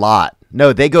 through a lot.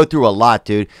 No, they go through a lot,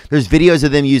 dude. There's videos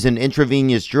of them using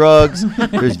intravenous drugs.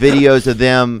 There's videos of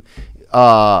them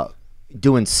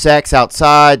doing sex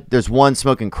outside. There's one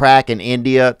smoking crack in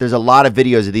India. There's a lot of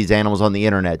videos of these animals on the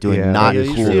internet doing not you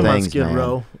cool see 'em on things, Skid man.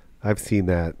 Row. I've seen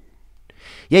that.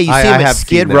 Yeah, you see them at have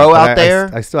Skid seen that, Row but out there.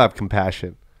 I still have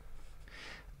compassion.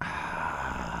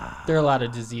 There are a lot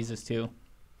of diseases too.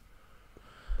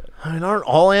 I mean, aren't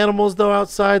all animals though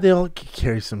outside? They all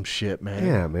carry some shit, man.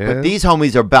 Yeah, man. But these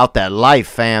homies are about that life,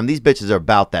 fam. These bitches are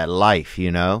about that life,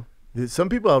 you know? Some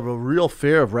people have a real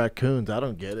fear of raccoons. I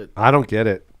don't get it. I don't get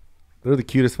it. They're the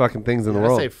cutest fucking things in the I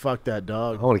world. say fuck that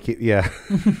dog. I want to keep. Yeah.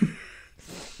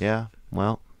 Yeah,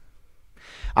 well,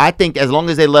 I think as long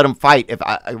as they let them fight,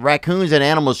 raccoons and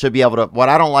animals should be able to. What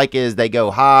I don't like is they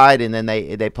go hide and then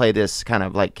they play this kind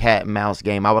of like cat and mouse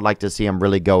game. I would like to see them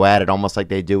really go at it, almost like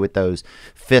they do with those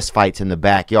fist fights in the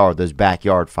backyard, those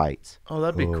backyard fights. Oh,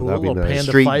 that'd be cool. that'd be Little nice.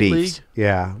 panda Street fight beefs. league.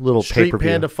 Yeah. Little Street pay-per-view.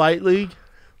 panda fight league.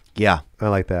 Yeah, I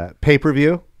like that.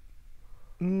 Pay-per-view?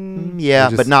 yeah,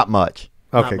 just- but not much.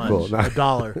 Okay, Not cool. much.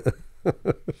 $1.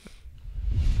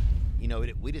 You know,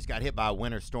 we just got hit by a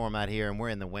winter storm out here, and we're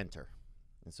in the winter.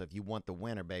 And so if you want the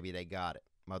winter, baby, they got it.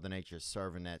 Mother Nature's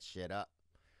serving that shit up,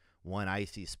 one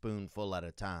icy spoonful at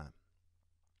a time.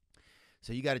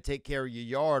 So you got to take care of your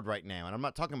yard right now. And I'm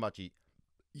not talking about your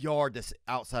yard that's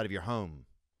outside of your home.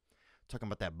 I'm talking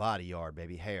about that body yard,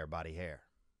 baby, body hair.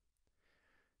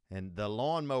 And the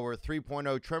Lawnmower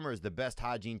 3.0 trimmer is the best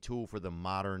hygiene tool for the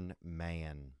modern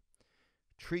man.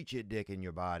 Treat your dick in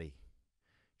your body.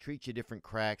 Treat your different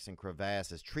cracks and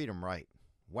crevasses. Treat them right.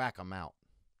 Whack them out.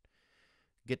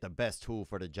 Get the best tool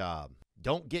for the job.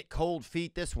 Don't get cold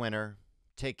feet this winter.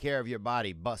 Take care of your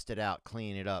body. Bust it out.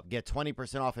 Clean it up. Get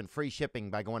 20% off and free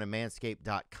shipping by going to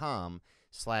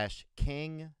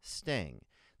manscaped.com/kingsting.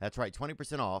 That's right,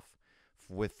 20% off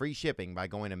with free shipping by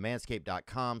going to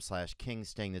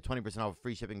manscaped.com/kingsting. The 20% off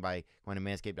free shipping by going to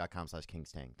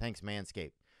manscaped.com/kingsting. Thanks,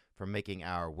 Manscaped, for making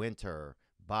our winter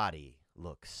body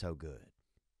look so good.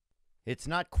 It's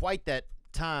not quite that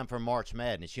time for March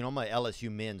Madness. You know, I'm a LSU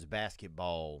men's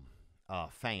basketball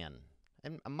fan,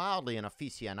 and mildly an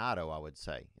aficionado, I would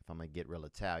say, if I'm going to get real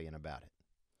Italian about it.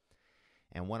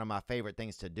 And one of my favorite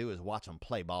things to do is watch them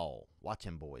play ball, watch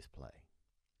them boys play.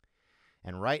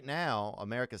 And right now,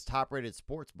 America's top-rated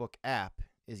sportsbook app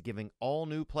is giving all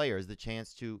new players the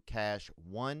chance to cash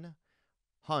 $100.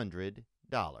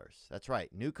 That's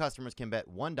right. New customers can bet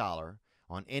 $1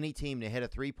 on any team to hit a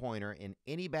three-pointer in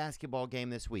any basketball game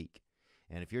this week.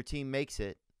 And if your team makes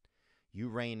it, you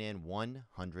rein in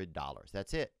 $100.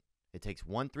 That's it. It takes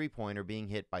one three-pointer being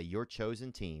hit by your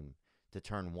chosen team to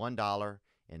turn $1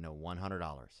 into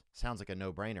 $100. Sounds like a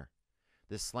no-brainer.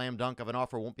 This slam dunk of an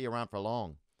offer won't be around for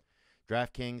long.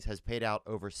 DraftKings has paid out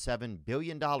over $7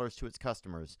 billion to its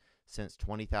customers since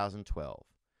 2012.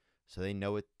 So they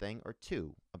know a thing or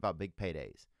two about big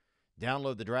paydays.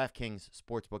 Download the DraftKings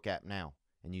Sportsbook app now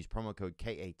and use promo code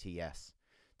KATS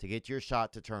to get your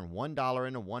shot to turn $1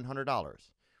 into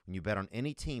 $100 when you bet on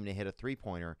any team to hit a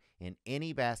three-pointer in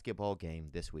any basketball game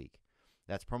this week.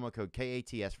 That's promo code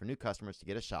KATS for new customers to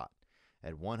get a shot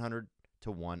at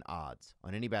 100-to-1 odds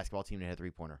on any basketball team to hit a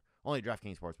three-pointer. Only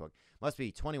DraftKings Sportsbook. Must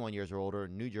be 21 years or older,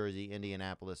 New Jersey,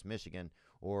 Indianapolis, Michigan,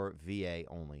 or VA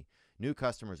only. New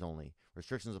customers only.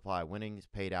 Restrictions apply. Winnings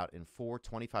paid out in 4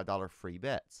 $25 free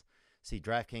bets. See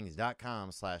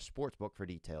DraftKings.com/sportsbook for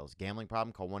details. Gambling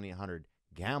problem? Call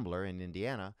 1-800-GAMBLER in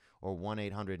Indiana or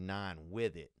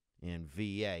 1-800-9-WITH-IT in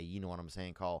VA. You know what I'm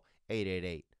saying. Call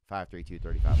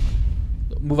 888-532-3500.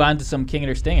 Move on to some King It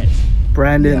or Sting It.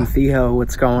 Brandon, Theo,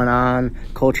 what's going on?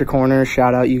 Culture Corner,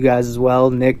 shout out you guys as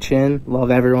well. Nick Chin,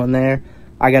 love everyone there.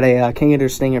 I got a King It or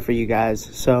Sting It for you guys.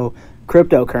 So,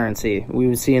 cryptocurrency, we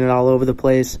were seeing it all over the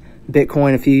place.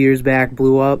 Bitcoin a few years back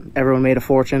blew up. Everyone made a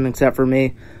fortune except for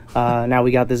me. Now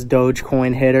we got this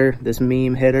Dogecoin hitter, this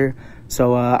meme hitter.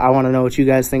 So I want to know what you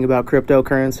guys think about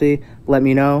cryptocurrency. Let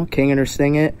me know. King It or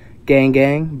Sting It. Gang,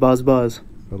 gang. Buzz, buzz.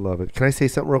 I love it. Can I say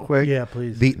something real quick? Yeah,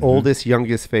 please. The oldest,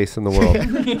 youngest face in the world.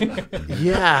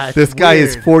 Yeah, it's this guy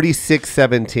is weird.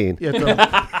 4617. Yeah,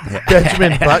 the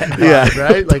Benjamin Button vibe, Yeah,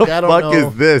 right? Like, the I don't fuck know.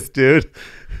 is this, dude?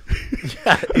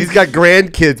 He's got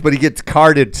grandkids, but he gets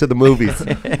carded to the movies.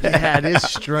 Yeah, it is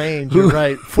strange. You're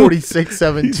right.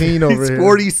 4617 over He's here.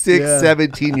 46,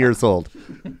 17 years old.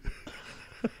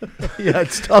 Yeah,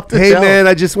 it's tough to Hey, tell. man,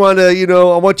 I just want to,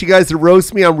 I want you guys to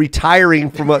roast me. I'm retiring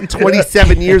from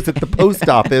 27 years at the post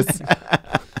office.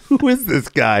 Who is this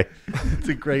guy? It's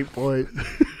a great point.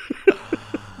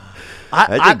 That's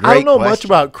a I great don't know much question.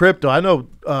 about crypto. I know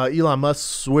Elon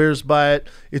Musk swears by it.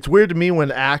 It's weird to me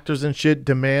when actors and shit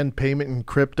demand payment in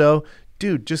crypto.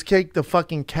 Dude, just take the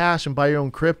fucking cash and buy your own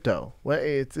crypto.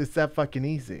 It's that fucking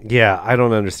easy. Yeah, I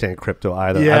don't understand crypto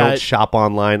either. Yeah, I don't shop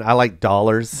online. I like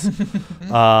dollars.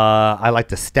 I like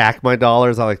to stack my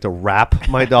dollars. I like to wrap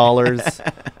my dollars.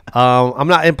 I'm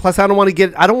not, and plus I don't want to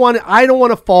get. I don't want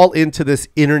to fall into this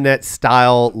internet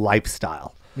style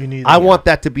lifestyle. Me neither, I want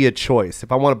that to be a choice.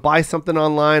 If I want to buy something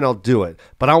online, I'll do it.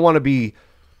 But I want to be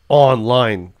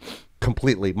online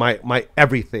completely. My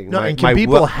everything. No, my, and can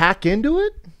people hack into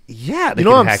it? Yeah, You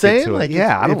know what I'm saying? Like,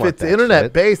 yeah, I don't if want it's that internet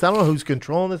shit. based, I don't know who's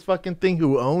controlling this fucking thing,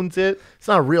 who owns it. It's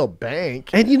not a real bank.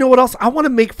 And you know what else? I want to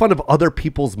make fun of other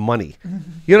people's money.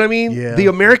 You know what I mean? Yeah. The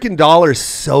American dollar is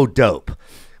so dope.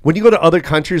 When you go to other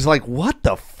countries, like, what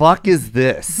the fuck is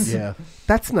this? Yeah.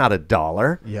 That's not a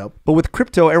dollar. Yep. But with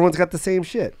crypto, everyone's got the same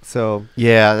shit. So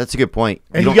Yeah, that's a good point.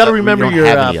 And you don't- got to remember don't your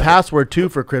have any of it. password too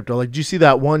for crypto. Like, did you see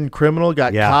that one criminal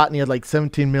got Yeah. caught and he had like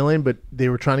 17 million, but they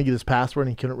were trying to get his password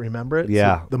and he couldn't remember it? So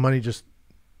Yeah. the money just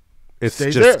it's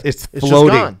stays just there. it's just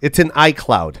floating. gone. It's an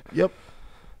iCloud. Yep.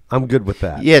 I'm good with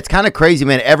that. Yeah, it's kind of crazy,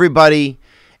 man. Everybody,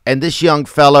 and this young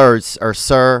fella or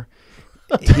sir,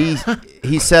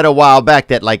 he said a while back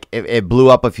that like it blew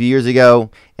up a few years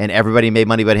ago, and everybody made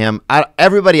money but him.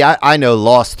 Everybody I know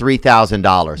lost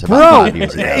 $3,000 about 5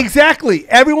 years ago. Exactly.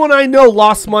 Everyone I know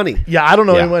lost money. Yeah, I don't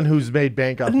know Yeah. anyone who's made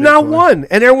bank off Not Bitcoin. one.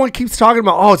 And everyone keeps talking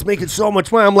about, oh, it's making so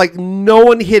much money. I'm like, no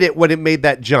one hit it when it made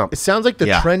that jump. It sounds like the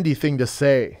Yeah. trendy thing to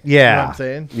say. Yeah. You know what I'm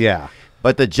saying? Yeah.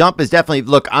 But the jump is definitely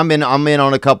look. I'm in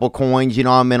on a couple coins.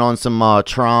 I'm in on some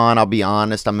Tron. I'll be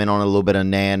honest. I'm in on a little bit of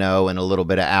Nano and a little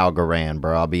bit of Algorand,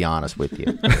 bro. I'll be honest with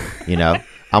you.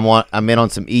 I'm in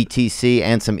on some ETC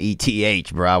and some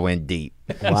ETH, bro. I went deep.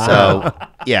 Wow. So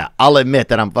yeah, I'll admit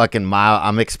that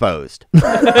I'm exposed.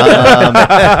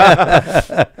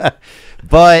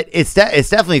 But it's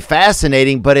definitely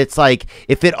fascinating. But it's like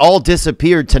if it all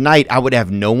disappeared tonight, I would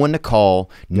have no one to call,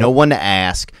 no one to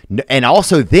ask, and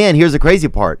also then here's the crazy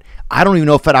part: I don't even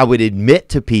know if I would admit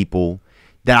to people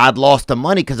that I'd lost the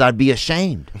money because I'd be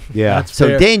ashamed. Yeah. That's So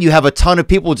fair. then you have a ton of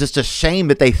people just ashamed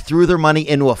that they threw their money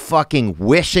into a fucking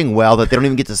wishing well that they don't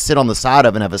even get to sit on the side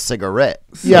of and have a cigarette.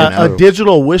 Yeah, a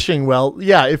digital wishing well.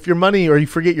 Yeah, if your money or you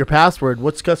forget your password,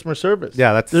 what's customer service?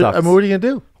 Yeah, that sucks. I mean, what are you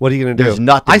gonna do? What are you going to do? There's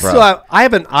nothing, bro. I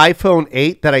have an iPhone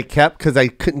 8 that I kept because I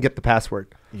couldn't get the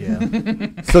password. Yeah.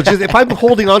 So just if I'm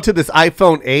holding on to this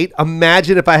iPhone 8,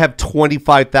 imagine if I have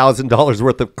 $25,000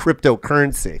 worth of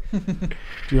cryptocurrency.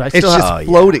 Dude, I It's still just have,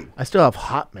 floating. I still have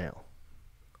Hotmail.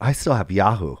 I still have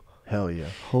Yahoo. Hell yeah.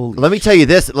 Holy Let me tell you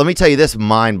this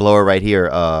mind blower right here,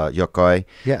 Yokoi.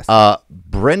 Yes.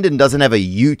 Brendan doesn't have a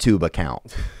YouTube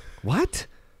account. What?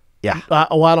 Yeah. I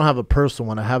don't have a personal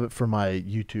one. I have it for my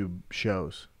YouTube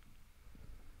shows.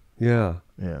 Yeah.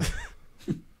 Yeah.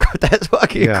 That's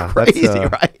fucking Yeah, crazy,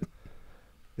 that's, right?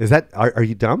 Is that are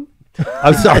you dumb?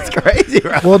 I'm sorry. That's crazy,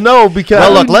 right? Well, no, because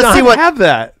Well, look, let's see what have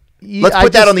that. Let's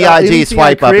put that on the IG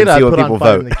swipe up and see what people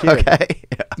vote. Okay.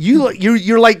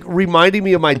 You're like reminding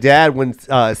me of my dad when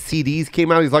CDs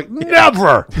came out. He's like,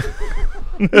 never,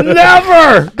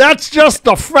 never. That's just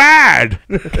a fad.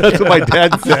 That's what my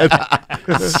dad said.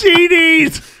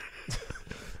 CDs.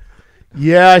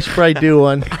 Yeah, I should probably do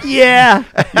one. Yeah.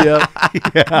 Yeah.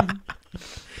 Yeah.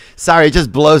 Sorry, it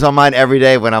just blows my mind every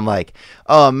day when I'm like,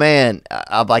 oh man,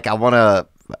 I'm like, I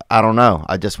don't know.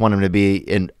 I just want him to be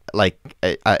in, like,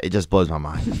 it just blows my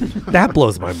mind. That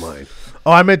blows my mind.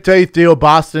 Oh, I meant to tell you, Theo,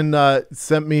 Boston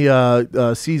sent me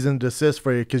a cease and desist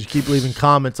for you because you keep leaving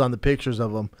comments on the pictures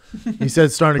of him. He said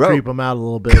it's starting to creep him out a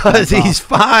little bit. Because he's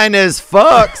fine as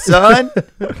fuck, son.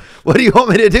 What do you want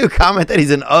me to do? Comment that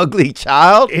he's an ugly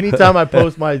child? Anytime I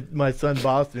post my son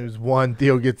Boston, who's one,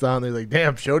 Theo gets on there like,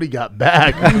 damn, Shody got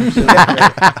back.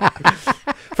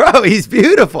 Bro, he's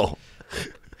beautiful.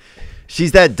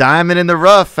 She's that diamond in the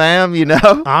rough, fam,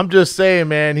 I'm just saying,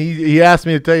 man, he asked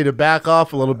me to tell you to back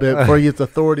off a little bit before he gets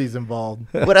authorities involved.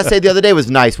 What I say the other day was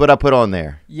nice. What I put on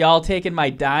there? Y'all taking my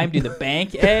dime to the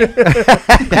bank, eh?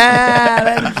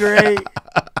 That's great.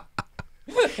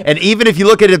 And even if you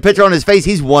look at the picture on his face,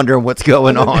 he's wondering what's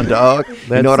going on, dog.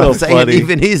 You know what I'm saying? Funny.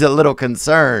 Even he's a little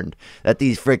concerned that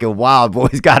these freaking wild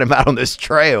boys got him out on this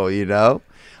trail, you know?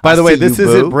 By the way, see this you,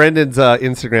 isn't boo. Brendan's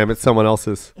Instagram. It's someone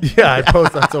else's. Yeah, I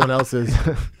post on someone else's.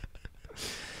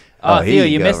 Oh, here Theo,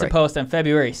 you you go, missed right. a post on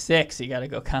February 6th. You got to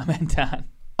go comment on.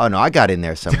 Oh, no, I got in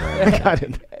there somewhere.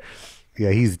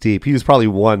 Yeah, he's deep. He was probably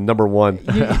number one.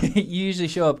 You usually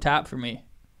show up top for me.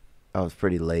 I was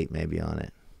pretty late maybe on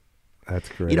it. That's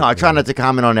great. You know, I try not to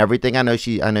comment on everything. I know,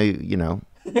 you know,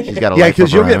 she's got a Yeah, life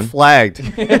because of you'll her get own. flagged.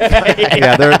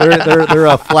 Yeah,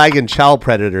 they're flagging child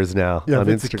predators now Yeah, on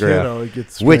if it's a Instagram. kiddo, it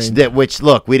gets strange. Which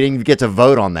look, we didn't even get to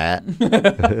vote on that.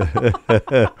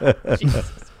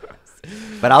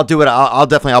 But I'll do it.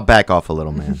 I'll back off a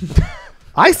little, man.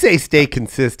 I say stay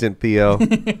consistent, Theo.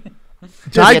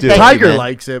 Tiger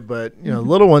likes it, but you know,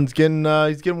 little one's getting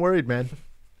he's getting worried, man.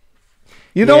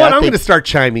 You know Yeah, what? I I'm think- going to start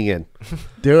chiming in.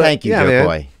 Do it. Thank you, Yeah, Joe man.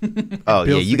 Boy. Oh, yeah,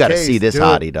 Builds you the got to case. see this Do it.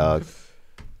 hottie, dog.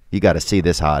 You got to see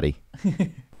this hottie.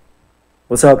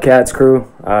 What's up, Cats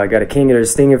crew? I got a king of the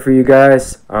stinger for you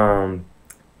guys.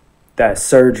 That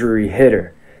surgery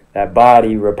hitter, that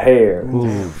body repair.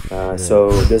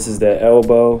 So this is the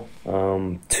elbow,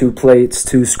 2 plates,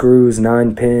 2 screws,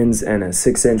 9 pins, and a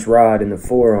 6-inch rod in the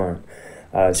forearm.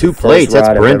 It's 2 the first plates, that's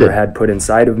rod I've Brendan. ever had put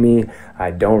inside of me.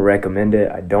 I don't recommend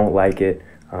it. I don't like it.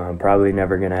 Probably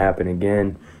never gonna happen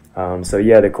again. So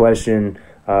yeah, the question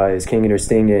is, king it or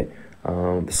sting it?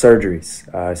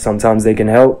 Surgeries. Sometimes they can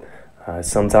help.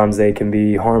 Sometimes they can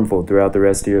be harmful throughout the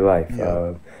rest of your life.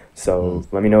 So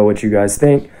let me know what you guys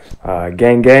think.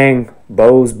 Gang, gang,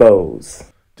 bows.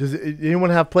 Does anyone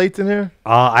have plates in here?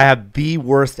 I have the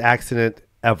worst accident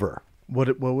ever.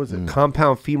 What was it?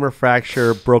 Compound femur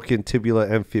fracture, broken tibula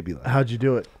and fibula. How'd you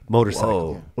do it?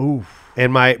 Motorcycle. Ooh,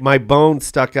 And my bone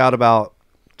stuck out about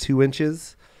 2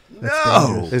 inches.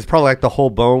 no. It's probably like the whole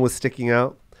bone was sticking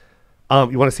out.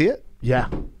 You want to see it? Yeah.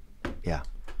 Yeah.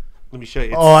 Let me show you.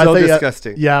 It's I so thought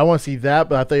disgusting. yeah, I want to see that,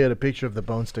 but I thought you had a picture of the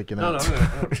bone sticking out. I'm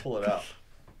gonna pull it out.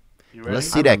 You ready? Let's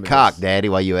see that cock, Daddy,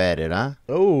 while you at it, huh?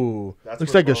 Oh, That's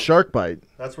looks where like the a bone- shark bite.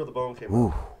 That's where the bone came Ooh.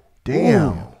 out.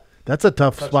 Damn, that's a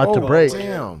tough spot to oh, break.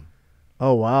 Damn.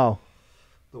 Oh wow,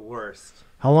 The worst.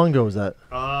 how long ago was that?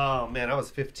 Oh man, I was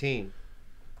 15.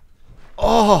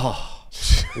 Oh.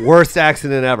 Worst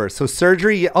accident ever. So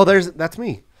surgery. Oh, that's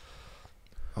me.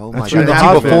 Oh, my That's you in God. the That's you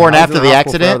hospital. before and I was after in the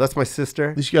hospital forever. accident? That's my sister.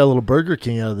 At least you got a little Burger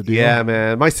King out of the deal. Yeah,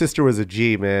 man. My sister was a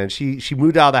G, man. She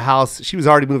moved out of the house. She was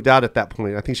already moved out at that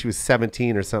point. I think she was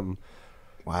 17 or something.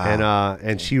 Wow.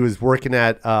 And she was working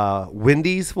at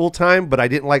Wendy's full time, but I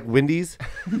didn't like Wendy's.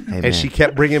 Hey, And she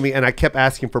kept bringing me, and I kept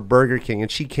asking for Burger King,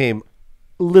 and she came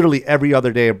literally every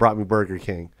other day and brought me Burger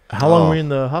King. How long were you in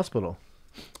the hospital?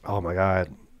 Oh my God,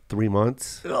 3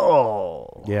 months.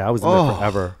 Oh, Yeah, I was in there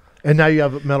forever. and now you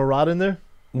have a metal rod in there.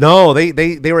 No,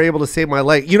 they were able to save my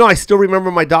leg. You know, I still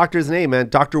remember my doctor's name, man.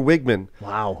 Dr. Wigman.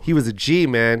 Wow. He was a G,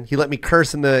 man. He let me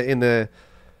curse in the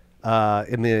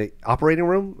operating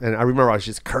room, and I remember I was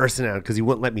just cursing at him because he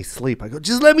wouldn't let me sleep. I go,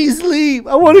 just let me sleep.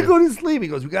 I want to go to sleep. He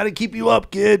goes, we got to keep you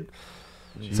up, kid.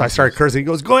 So I started cursing. He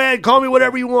goes, go ahead, call me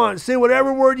whatever you want. Say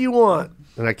whatever word you want.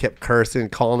 And I kept cursing,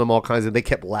 calling him all kinds of. They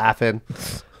kept laughing.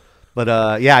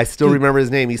 But yeah, I still remember his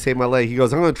name. He saved my leg. He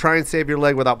goes, I'm going to try and save your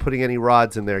leg without putting any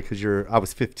rods in there because I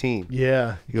was 15.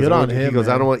 Yeah, He goes, good on He him. goes,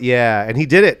 I man. don't want. Yeah, and he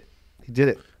did it. He did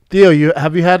it. Theo,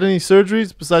 have you had any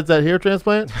surgeries besides that hair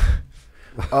transplant?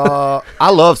 I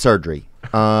love surgery.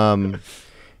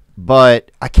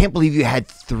 But I can't believe you had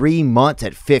 3 months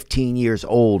at 15 years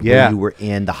old Yeah. when you were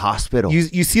in the hospital.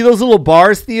 You see those little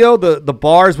bars, Theo? The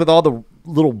bars with all the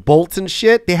little bolts and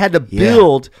shit? They had to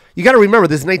build. You got to remember,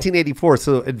 this is 1984,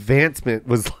 so advancement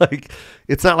was like,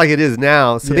 it's not like it is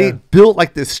now. So they built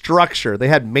like this structure. They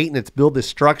had maintenance build this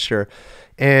structure.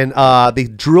 And they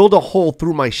drilled a hole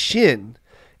through my shin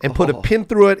and put a pin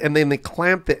through it. And then they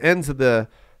clamped the ends of the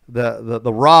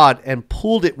rod and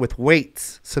pulled it with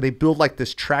weights. So they built like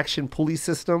this traction pulley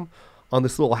system on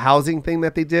this little housing thing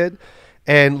that they did,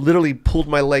 and literally pulled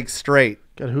my leg straight.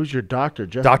 God, who's your doctor?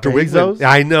 Jeff Dr. Bezos? Wigman.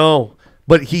 I know,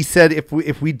 but he said if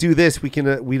we do this, we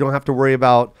don't have to worry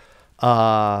about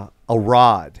a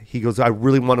rod. He goes, I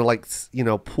really want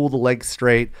to pull the leg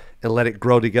straight and let it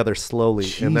grow together slowly,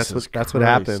 and that's what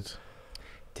happened.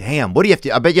 Damn, what do you have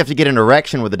to? I bet you have to get an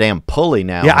erection with a damn pulley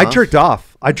now. Yeah, huh?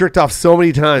 I jerked off so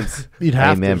many times. You'd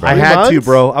have Amen, to. bro. I had to,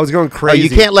 bro. I was going Oh, crazy. you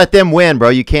can't let them win, bro.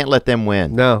 You can't let them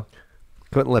win. No,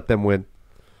 couldn't let them win.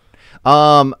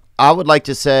 I would like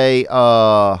to say,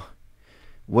 what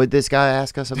did this guy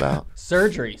ask us about?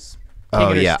 Surgeries.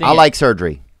 Oh yeah, I like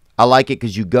surgery. I like it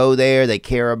because you go there, they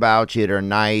care about you, they're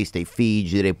nice, they feed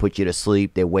you, they put you to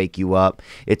sleep, they wake you up.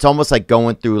 It's almost like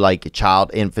going through like a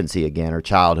infancy again, or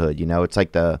childhood. You know, it's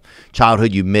like the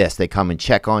childhood you miss. They come and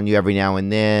check on you every now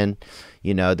and then.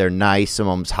 You know, they're nice. Some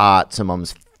of them's hot, some of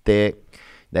them's thick.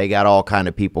 They got all kind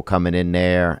of people coming in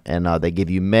there, and they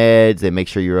give you meds. They make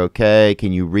sure you're okay.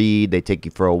 Can you read? They take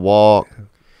you for a walk.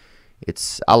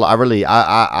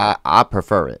 I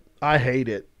prefer it. I hate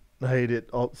it. I hate it.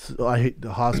 I hate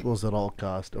the hospitals at all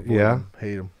costs. Avoid Yeah? them.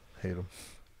 Hate them. Hate them.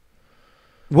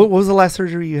 What was the last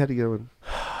surgery you had to go in?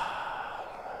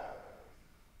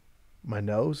 My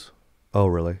nose. Oh,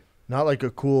 really? Not like a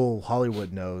cool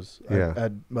Hollywood nose. Yeah.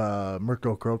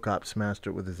 Mirko Krokop smashed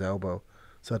it with his elbow.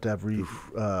 So I had to have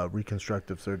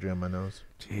reconstructive surgery on my nose.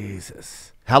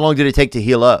 Jesus. How long did it take to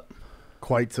heal up?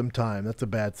 Quite some time. That's a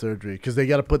bad surgery because they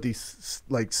got to put these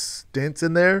like stents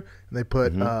in there, and they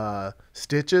put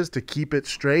stitches to keep it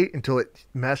straight until it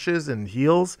meshes and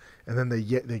heals, and then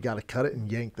they got to cut it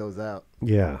and yank those out.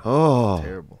 Yeah. Oh,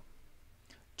 terrible.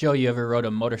 Joe, you ever rode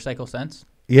a motorcycle since?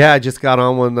 Yeah, I just got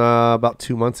on one about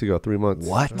 2 months ago, 3 months.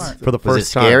 What? For the Was first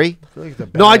it scary? time. I feel like it's a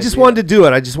No, bad I just idea. wanted to do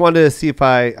it. I just wanted to see if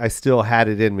I still had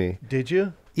it in me. Did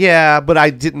you? Yeah, but I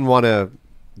didn't want to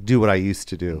do what I used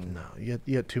to do. No,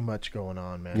 you had too much going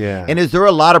on, man. Yeah. And is there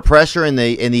a lot of pressure in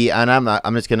the? And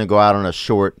I'm just gonna go out on a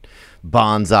short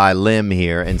bonsai limb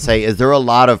here and say, is there a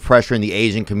lot of pressure in the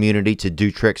Asian community to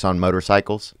do tricks on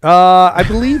motorcycles? I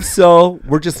believe so.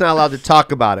 We're just not allowed to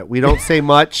talk about it. We don't say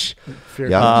much. Fear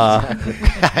You know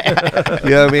what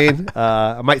I mean?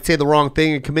 I might say the wrong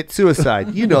thing and commit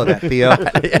suicide. You know that, Theo.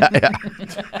 Yeah.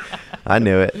 I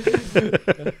knew it.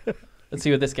 Let's see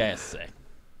what this guy has to say.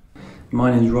 My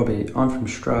name's Robbie. I'm from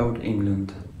Stroud,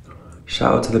 England.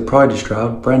 Shout out to the Pride of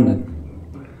Stroud,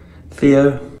 Brendan.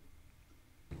 Theo,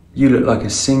 you look like a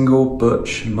single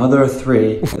butch mother of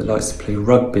three that likes to play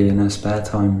rugby in her spare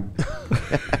time.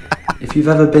 If you've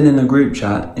ever been in a group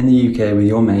chat in the UK with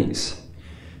your mates,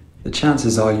 the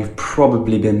chances are you've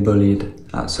probably been bullied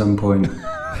at some point.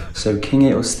 So king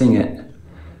it or sting it.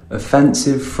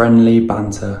 Offensive, friendly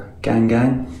banter. Gang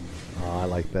gang. Oh, I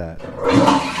like that.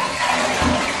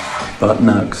 Butt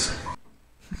nugs.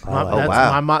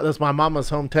 That's my mama's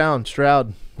hometown,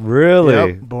 Stroud. Really?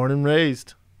 Yep, born and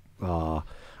raised.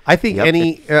 I think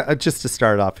just to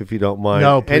start off, if you don't mind,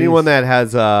 No, please. anyone that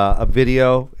has a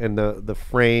video and the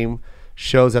frame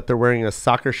shows that they're wearing a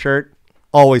soccer shirt,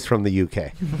 always from the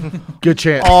UK. Good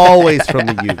chance. Always from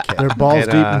the UK. They're balls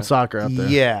deep in soccer out there.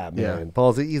 Yeah, man. Yeah.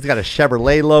 Balls. He's got a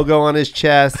Chevrolet logo on his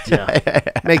chest.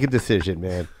 Make a decision,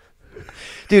 man.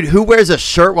 Dude, who wears a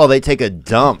shirt while they take a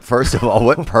dump? First of all,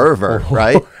 what pervert,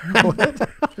 right?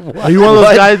 Are you one of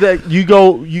those guys that you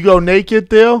go naked,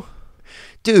 Theo?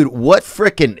 Dude, what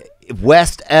frickin'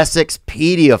 West Essex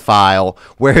pedophile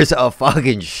wears a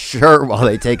fucking shirt while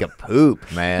they take a poop,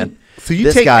 man? So you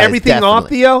This take guy is everything off,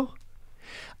 definitely- Theo?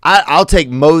 I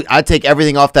take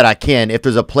everything off that I can. If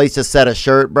there's a place to set a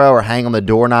shirt, bro, or hang on the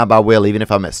doorknob, I will, even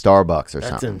if I'm at Starbucks or That's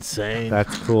something. insane.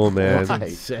 That's cool, man. That's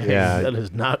insane. Yeah. That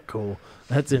is not cool.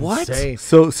 That's What? insane.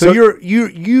 So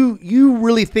you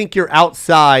really think you're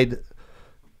outside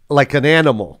like an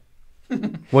animal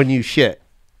when you shit?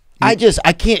 I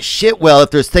can't shit well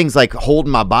if there's things like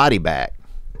holding my body back.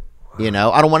 You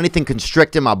know, I don't want anything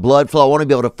constricting my blood flow. I want to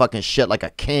be able to fucking shit like a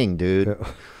king, dude.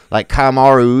 Like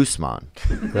Kamaru Usman.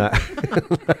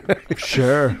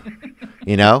 Sure.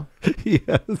 You know?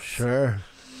 Yes. Sure.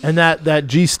 And that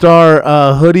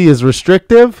G-Star hoodie is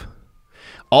restrictive?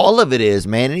 All of it is,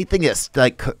 man. Anything that's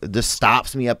like just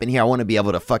stops me up in here, I want to be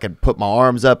able to fucking put my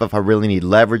arms up if I really need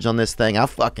leverage on this thing. I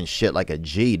fucking shit like a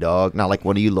G, dog. Not like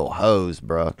one of you little hoes,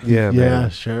 bro. Yeah, man. Yeah,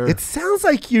 sure. It sounds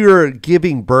like you're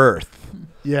giving birth.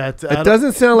 Yeah, It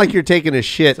doesn't sound like you're taking a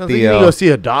shit, Sounds like you Theo. need to go see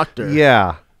a doctor.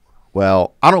 Yeah.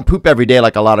 Well, I don't poop every day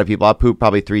like a lot of people. I poop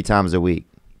probably 3 times a week.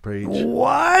 Preach.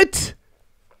 What?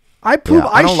 I poop. Yeah,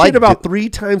 I I don't shit like about 3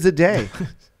 times a day.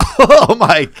 Oh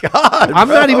my god! I'm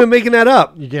not even making that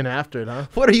up. You're getting after it, huh?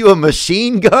 What are you, a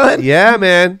machine gun? Yeah,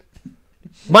 man.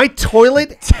 My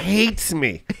toilet hates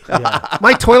me. Yeah.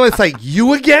 My toilet's like,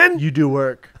 you again? You do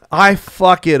work. I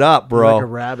fuck it up, You're bro. like a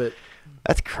rabbit.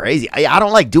 That's crazy. I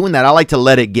don't like doing that. I like to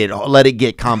let it get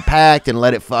compact and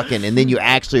let it fucking, and then you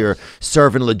actually are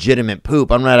serving legitimate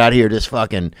poop. I'm not out here just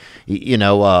fucking,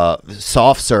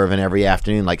 soft serving every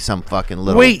afternoon like some fucking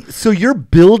little. Wait, so you're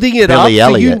building it Billy up?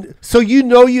 Elliot. So you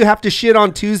know you have to shit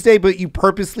on Tuesday, but you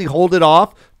purposely hold it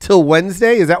off till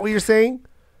Wednesday? Is that what you're saying?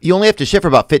 You only have to shit for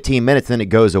about 15 minutes, then it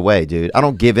goes away, dude. I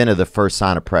don't give in to the first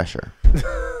sign of pressure.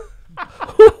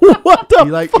 What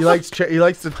the He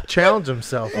likes to challenge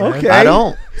himself. Man. Okay. I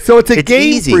don't. So it's a It's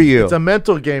game easy. for you. It's a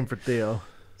mental game for Theo.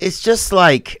 It's just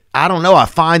like, I don't know. I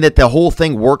find that the whole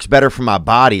thing works better for my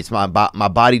body. It's my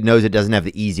body knows it doesn't have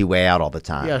the easy way out all the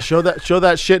time. Yeah, show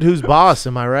that shit who's boss.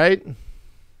 Am I right?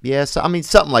 Yes, I mean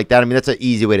something like that. I mean that's an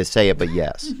easy way to say it, but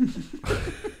yes.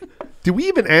 Did we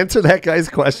even answer that guy's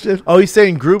question? Oh, he's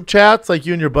saying group chats like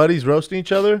you and your buddies roasting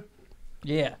each other.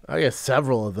 Yeah, I get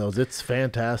several of those. It's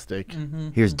fantastic.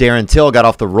 Here's Darren Till got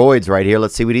off the roids right here.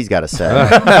 Let's see what he's got to say.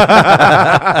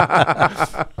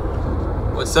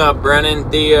 What's up, Brennan,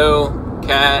 Theo,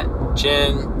 Kat,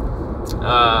 Jen,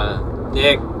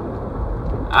 Nick?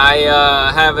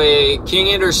 I have a King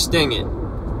It or Sting It.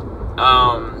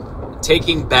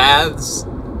 Taking baths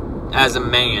as a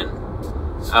man.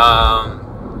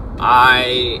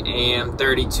 I am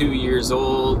 32 years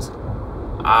old.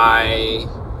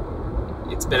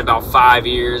 It's been about 5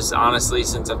 years, honestly,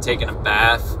 since I've taken a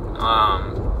bath.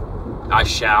 I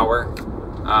shower.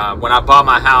 When I bought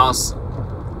my house,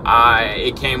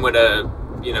 it came with a,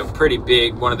 pretty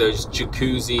big one of those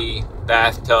jacuzzi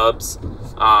bathtubs.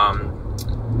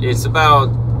 It's about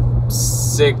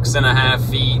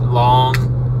 6.5 feet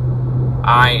long.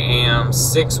 I am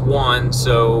 6'1",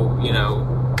 so,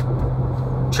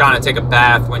 trying to take a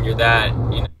bath when you're that,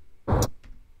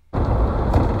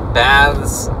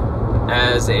 baths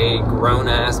as a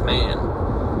grown-ass man.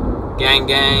 Gang,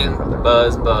 gang,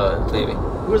 buzz, buzz, baby.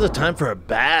 Where's the time for a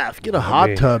bath? Get a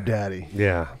hot tub, daddy.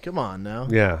 Yeah. Come on now.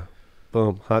 Yeah.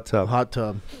 Boom. Hot tub. Hot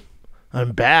tub.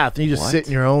 And bath. And you just sit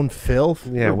in your own filth.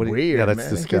 Yeah. You're weird, yeah, that's man.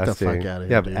 disgusting. Get the fuck out of You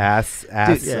here, have dude. ass,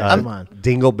 Dude, come on.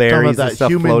 dingleberries and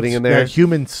stuff floating in there. That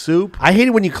human soup. I hate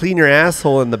it when you clean your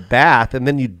asshole in the bath and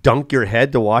then you dunk your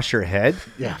head to wash your head.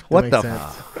 Yeah. that What makes the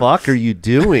sense. fuck are you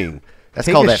doing? That's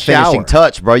Take called a that finishing shower.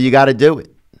 touch, bro. You got to do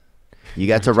it. You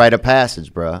got to write a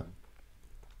passage, bro.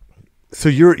 So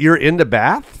you're into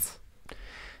baths?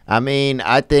 I mean,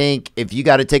 I think if you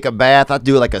got to take a bath, I'd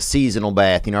do like a seasonal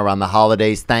bath, around the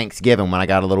holidays, Thanksgiving, when I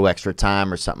got a little extra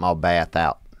time or something, I'll bath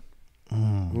out.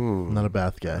 I'm not a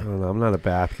bath guy. I don't know. I'm not a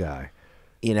bath guy.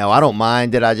 I don't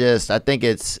mind it. I think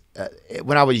it's,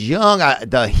 when I was young,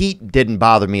 the heat didn't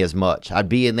bother me as much. I'd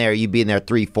be in there, you'd be in there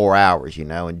 3-4 hours,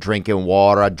 and drinking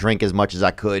water. I'd drink as much as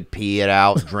I could, pee it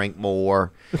out, drink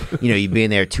more. You'd be in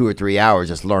there 2 or 3 hours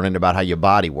just learning about how your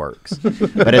body works.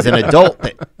 But as an adult,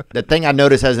 the thing I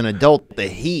notice as an adult, the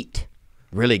heat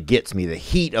really gets me. The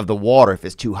heat of the water, if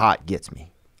it's too hot, gets me.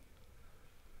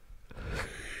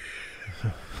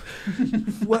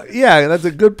 Well, yeah, that's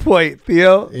a good point,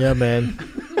 Theo. Yeah, man.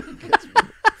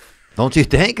 Don't you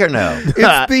think or no?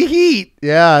 It's the heat.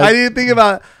 Yeah. I didn't think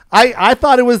about it. I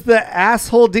thought it was the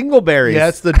asshole dingleberries. Yeah,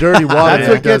 it's the dirty water. That's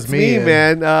what gets me,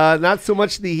 man. Not so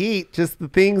much the heat, just the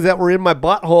things that were in my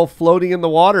butthole floating in the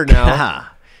water now.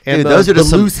 And Dude, those are the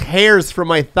just loose hairs from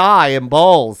my thigh and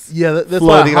balls. Yeah, that's why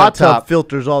floating a hot on top. tub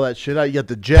filters all that shit out. You got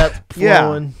the jet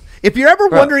flowing. Yeah. If you're ever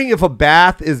wondering if a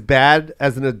bath is bad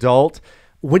as an adult,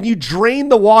 when you drain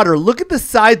the water, look at the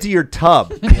sides of your tub.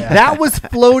 That was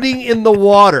floating in the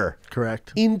water.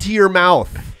 Correct. Into your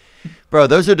mouth. Bro,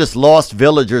 those are just lost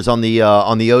villagers on the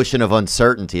ocean of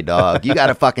uncertainty, dog. You got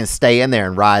to fucking stay in there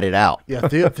and ride it out. Yeah,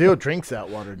 Theo drinks that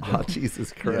water. Dude. Oh,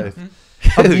 Jesus Christ.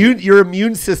 Your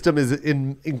immune system is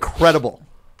incredible.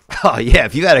 Oh, yeah.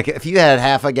 If you had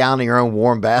half a gallon of your own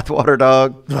warm bath water,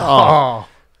 dog. Oh.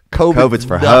 COVID's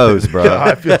for hoes, bro. God,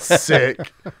 I feel sick.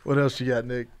 What else you got,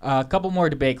 Nick? A couple more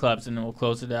debate clubs, and then we'll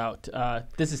close it out.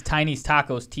 This is Tiny's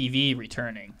Tacos TV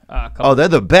returning. Oh, they're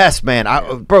the best,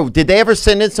 man. Bro, did they ever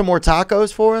send in some more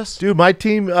tacos for us? Dude, my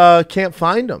team can't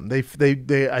find them. They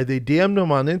DM'd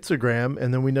them on Instagram,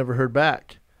 and then we never heard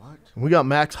back. What? We got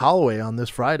Max Holloway on this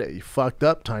Friday. You fucked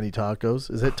up, Tiny Tacos.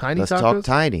 Is it Tiny Let's Tacos? talk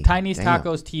Tiny. Tiny's Damn.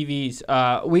 Tacos TVs.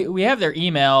 We have their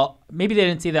email. Maybe they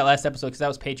didn't see that last episode because that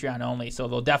was Patreon only, so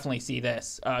they'll definitely see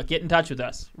this. Get in touch with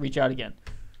us. Reach out again.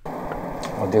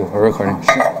 Oh, dude, we're recording.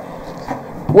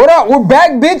 What up? We're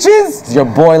back, bitches! It's your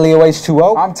boy, Leo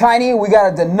H2O. I'm Tiny. We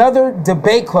got another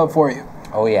debate club for you.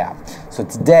 Oh, yeah. So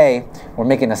today, we're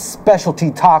making a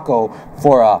specialty taco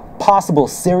for a possible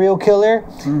serial killer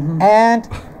and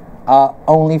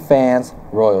OnlyFans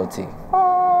royalty.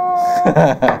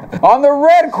 On the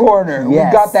red corner, we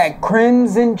got that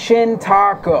Crimson Chin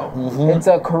Taco. It's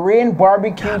a Korean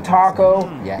barbecue taco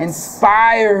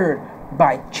inspired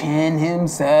by Chin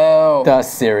himself. The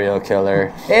serial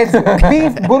killer. It's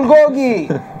beef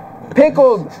bulgogi,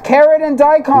 pickled carrot and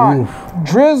daikon,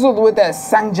 drizzled with that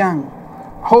sangjang.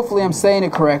 Hopefully I'm saying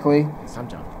it correctly.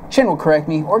 Chin will correct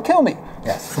me or kill me.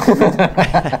 Yes.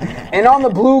 And on the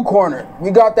blue corner,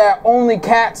 we got that only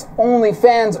cats, only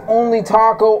fans, only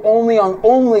taco, only on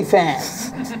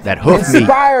OnlyFans. That hoof meat.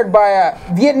 Inspired by a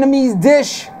Vietnamese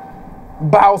dish,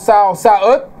 bao sao sao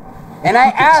up. And I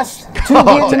asked two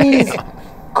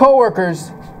Vietnamese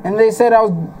coworkers, and they said I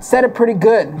said it pretty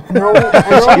good. And they're all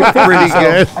 50, pretty so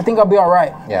good. I think I'll be all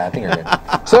right. Yeah, I think you're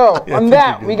good. So on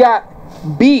that, we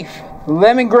got beef,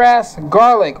 lemongrass,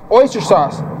 garlic, oyster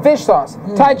sauce, fish sauce,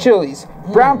 Thai chilies,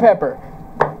 brown pepper,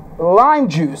 lime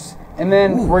juice, and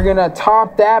then we're gonna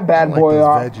top that bad boy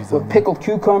off with pickled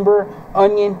cucumber,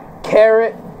 onion,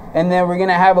 carrot, and then we're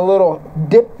gonna have a little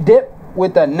dip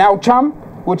with the nao cham,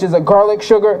 which is a garlic,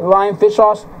 sugar, lime, fish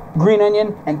sauce, green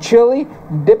onion, and chili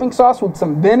dipping sauce with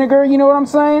some vinegar. You know what I'm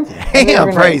saying?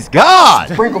 Damn, praise God!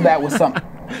 Sprinkle that with some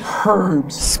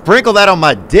herbs. Sprinkle that on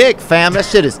my dick, fam. That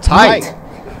shit is tight.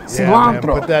 Yeah, man,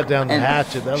 put that down the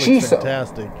hatchet. That looks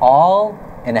fantastic. All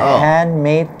in a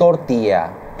handmade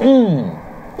tortilla.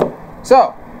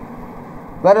 So,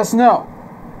 let us know.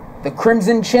 The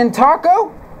Crimson Chin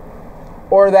taco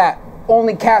or that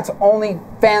only cats, only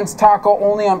fans taco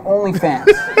only on OnlyFans?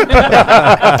 Let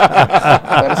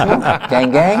us know.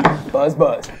 Gang, gang. Buzz,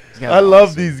 buzz. I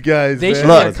love these guys. They should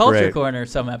man. get a culture corner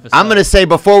some episode. I'm going to say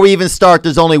before we even start,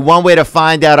 there's only one way to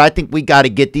find out. I think we got to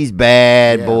get these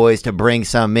bad boys to bring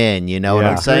some in. You know what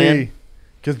I'm saying?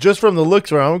 Because just from the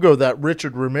looks around, I'm going to go with that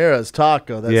Richard Ramirez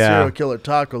taco. That serial killer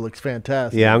taco looks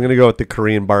fantastic. Yeah, I'm going to go with the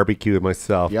Korean barbecue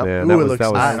myself, man. Ooh,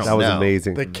 That was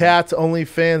amazing. The Cat's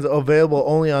OnlyFans available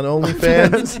only on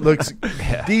OnlyFans looks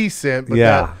decent,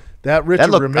 but that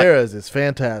Richard Ramirez is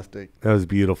fantastic. That was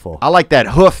beautiful. I like that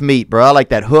hoof meat, bro. I like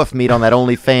that hoof meat on that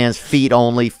OnlyFans, feet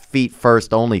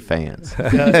first OnlyFans.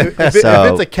 If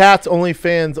it's a Cat's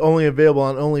OnlyFans only available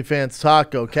on OnlyFans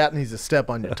taco, Cat needs to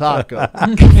step on your taco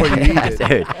before you eat it.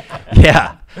 Dude,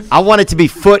 yeah. I want it to be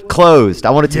foot closed. I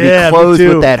want it to be closed me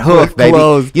too. with that hoof, Foot baby.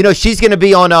 closed. You know, she's gonna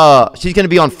be on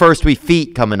First We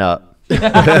Feet coming up. That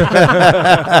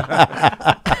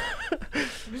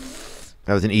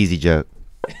was an easy joke.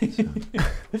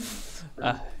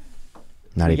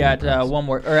 Not we even got one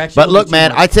more. Or actually, but look,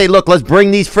 man, I'd say, let's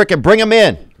bring them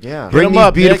in. Yeah. Bring Get 'em these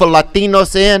up, beautiful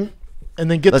Latinos in. And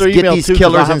then get let's their get email these too, 'cause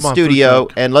killers I'll in have 'em on food studio,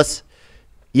 truck. and let's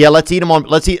eat them on.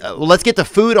 Let's get the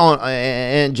food on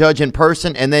and judge in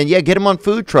person, and then get them on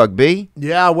food truck. B.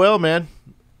 Yeah, well, man.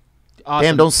 Awesome.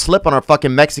 Damn, don't slip on our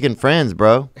fucking Mexican friends,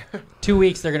 bro. 2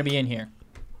 weeks they're gonna be in here.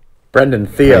 Brendan,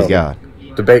 Theo, Praise God.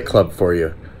 debate club for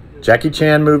you. Jackie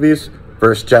Chan movies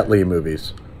versus Jet Li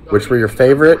movies. Which were your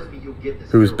favorite?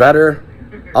 Who's better?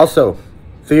 Also,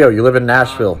 Theo, you live in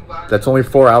Nashville. That's only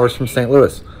 4 hours from St.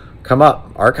 Louis. Come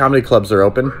up. Our comedy clubs are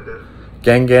open.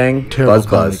 Gang, gang, Terrible buzz,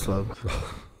 comedy buzz. clubs.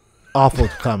 Awful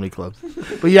comedy clubs.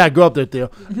 But yeah, go up there, Theo.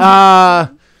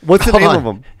 What's the Hold name on. of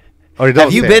them?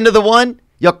 Have you been to the one?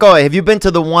 Yoko, have you been to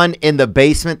the one in the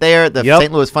basement there, the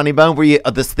St. Louis Funny Bone, where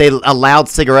they allowed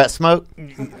cigarette smoke?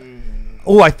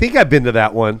 Oh, I think I've been to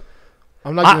that one.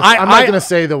 I'm not gonna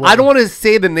say the one. I don't want to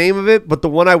say the name of it, but the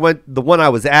one I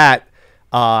was at,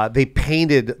 they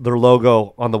painted their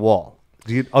logo on the wall.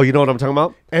 You know what I'm talking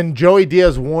about? And Joey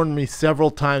Diaz warned me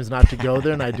several times not to go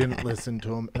there, and I didn't listen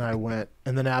to him, and I went.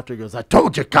 And then after he goes, "I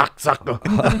told you, cocksucker."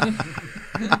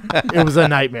 It was a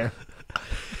nightmare.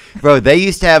 Bro, they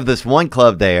used to have this one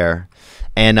club there,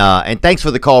 and thanks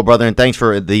for the call, brother, and thanks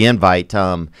for the invite.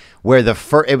 Where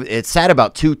the it sat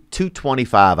about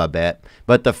 225, I bet,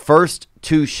 but the first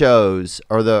two shows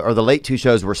or the late two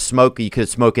shows were smoky. You could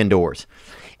smoke indoors,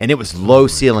 and it was low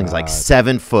ceilings, like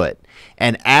 7 foot.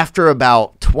 And after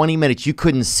about 20 minutes, you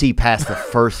couldn't see past the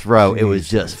first row. It was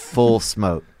just full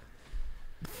smoke.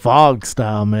 Fog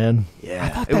style, man. Yeah, I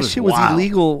thought that shit was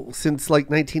illegal since like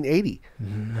 1980.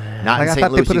 Not in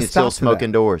St. Louis, you can still smoke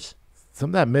indoors. Some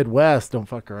of that Midwest don't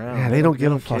fuck around. Yeah, they don't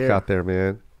give a fuck out there,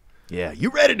 man. Yeah, you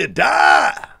ready to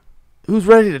die? Who's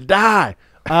ready to die?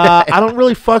 I don't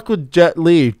really fuck with Jet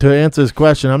Li. To answer his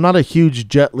question, I'm not a huge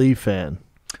Jet Li fan.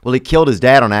 Well, he killed his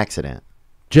dad on accident.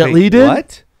 Jet Li did?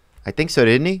 What? I think so,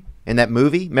 didn't he? In that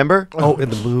movie, remember? Oh, in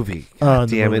the movie. God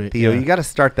damn it, Theo. yeah. You got to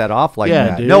start that off like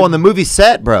that. dude. No, on the movie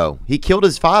set, bro. He killed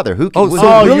his father. Who?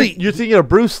 Really? You're thinking of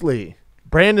Bruce Lee.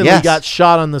 Brandon Lee got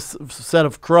shot on the set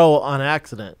of Crow on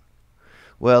accident.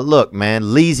 Well, look, man.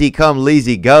 Leezy come,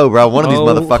 Leezy go, bro. One of these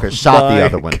motherfuckers shot the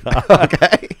other one.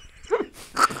 Okay.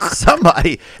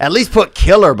 Somebody at least put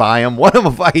killer by him. One of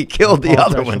them fucking killed the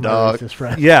other one, dog.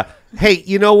 Yeah. Hey,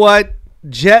 you know what?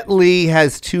 Jet Li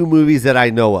has 2 movies that I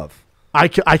know of. I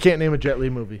can't name a Jet Li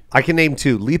movie. I can name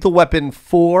 2: Lethal Weapon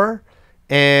 4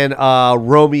 and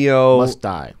Romeo Must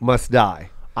Die. Must Die.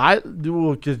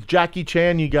 Because Jackie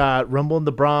Chan, you got Rumble in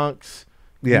the Bronx.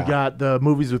 Yeah. You got the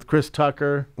movies with Chris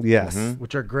Tucker. Yes.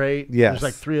 Which are great. Yes. There's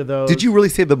like 3 of those. Did you really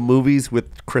say the movies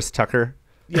with Chris Tucker?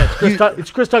 Yeah,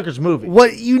 it's Chris Tucker's movie.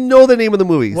 What? You know the name of the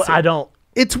movies? Well, I don't.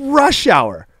 It's Rush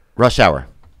Hour. Rush Hour.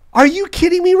 Are you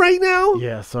kidding me right now?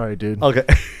 Yeah, sorry, dude. Okay.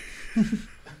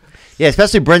 Yeah,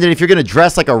 especially Brendan, if you're gonna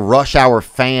dress like a Rush Hour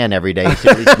fan every day, you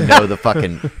should at least know the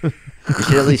fucking. You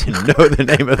should at least know the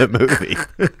name of the movie.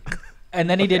 And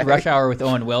then he did Rush Hour with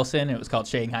Owen Wilson. It was called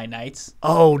Shanghai Nights.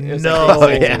 Oh It was no! like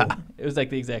the exact Yeah. same- it was like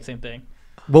the exact same thing.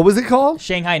 What was it called?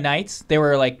 Shanghai Nights. They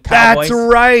were like cowboys. That's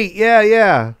right. Yeah,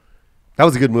 yeah. That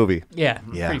was a good movie. Yeah,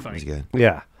 Yeah, pretty it funny. was good.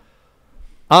 Yeah.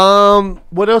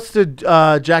 What else did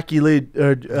Jackie Lee?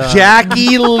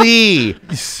 Jackie Lee.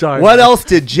 Sorry. What man. else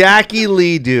did Jackie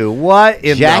Lee do? What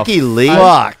in Jackie the Lee?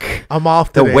 fuck? I'm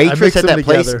off The today. I waitress mixed at them that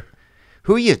place. together.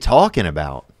 Who are you talking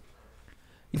about?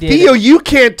 He did Theo, it. you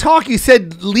can't talk. You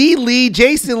said Lee,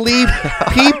 Jason Lee,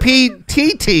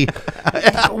 PPTT.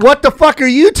 What the fuck are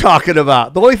you talking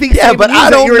about? The only thing Yeah, saving but you is I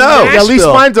that don't you're in know. Yeah, at least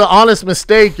Nashville. mine's an honest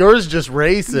mistake. Yours is just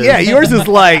racist. Yeah, yours is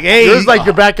like, hey. Yours is like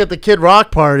you're back at the Kid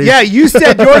Rock party. Yeah, you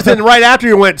said yours, and right after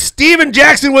you went, Steven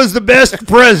Jackson was the best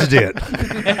president.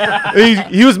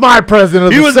 he was my president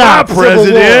of He the was South, my the Civil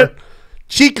president. War.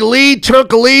 Cheek Lee,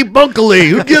 Chunk Lee, Bunk Lee.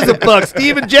 Who gives a fuck?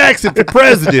 Steven Jackson for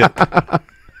president.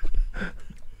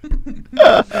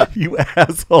 You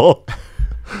asshole.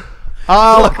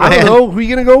 I don't know. Who are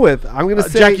you going to go with? I'm going to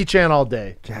say Jackie Chan all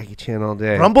day. Jackie Chan all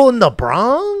day. Rumble in the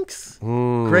Bronx?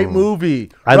 Great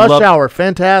movie. I Rush love- Hour,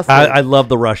 fantastic. I love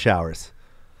the rush hours.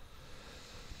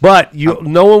 But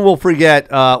no one will forget.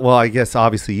 Well, I guess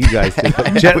obviously you guys did.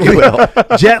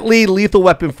 But Jet Li, Lethal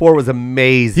Weapon 4 was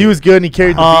amazing. He was good and he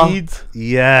carried the beads. Yes.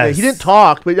 Yeah, he didn't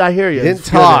talk, but I hear you. He didn't It's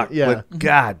good. talk. Yeah. But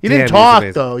God He damn, didn't he was talk,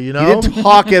 amazing. though, you know? He didn't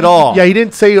talk at all. Yeah, he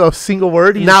didn't say a single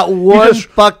word. He Not just, one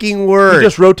fucking word. He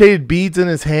just rotated beads in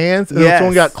his hands. And Yes. if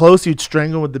someone got close, he'd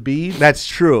strangle him with the beads. That's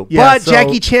true. Yeah, but so-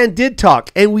 Jackie Chan did talk,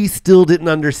 and we still didn't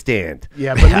understand.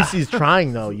 Yeah, but at least he's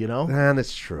trying, though, you know?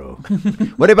 That's true.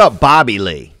 What about Bobby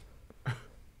Lee?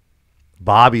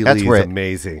 Bobby That's Lee where is it-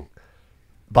 amazing.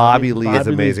 Bobby Lee is Bobby Lee's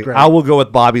amazing. great. I will go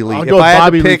with Bobby Lee. I'll If go with I had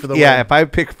Bobby to Lee pick, for the yeah, win. if I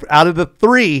pick out of the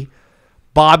three,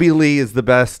 Bobby Lee is the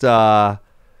best kung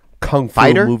fu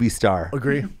Fighter? movie star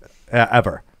Agree.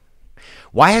 ever.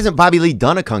 Why hasn't Bobby Lee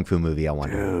done a kung fu movie? I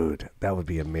wonder. Dude, that would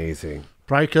be amazing.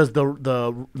 Probably because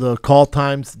the call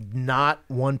time's not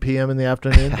 1 p.m. in the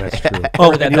afternoon. That's true.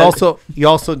 Oh, and you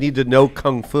also need to know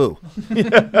kung fu.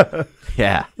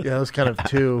 Yeah. Yeah, it was kind of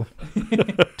two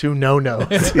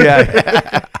no-nos.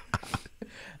 Yeah.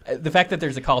 The fact that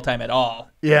there's a call time at all.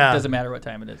 Yeah. It doesn't matter what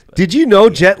time it is. But. Did you know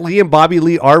Jet Li and Bobby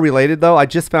Lee are related, though? I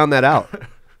just found that out.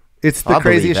 It's the I believe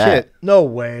craziest that. shit. No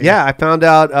way. Yeah, I found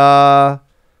out.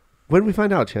 When did we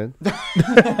find out, Chen?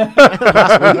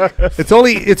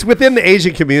 It's within the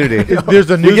Asian community. There's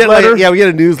a We get newsletter? we get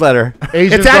a newsletter.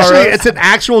 Asians It's are us? it's an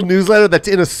actual newsletter that's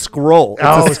in a scroll. It's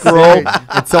Oh, a scroll, sick.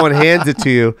 and someone hands it to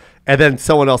you, and then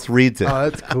someone else reads it. Oh,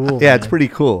 that's cool. Yeah, it's man. pretty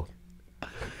cool.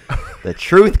 The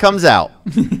truth comes out.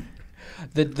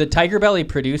 The Tiger Belly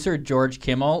producer, George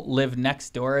Kimmel, lived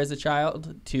next door as a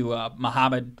child to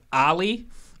Muhammad Ali.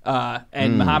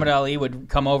 And Muhammad Ali would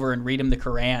come over and read him the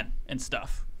Quran and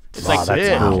stuff. It's Wow, like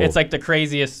that's cool. It's like the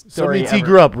craziest So it story means he ever.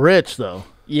 grew up rich, though.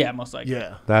 Yeah, most likely.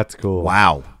 Yeah. That's cool.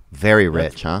 Wow. Very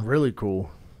rich, huh? Really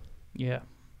cool. Yeah.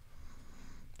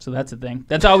 So that's the thing.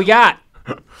 That's all we got.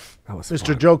 That was Mr.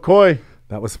 fun. Joe Coy.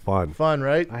 That was fun. Fun,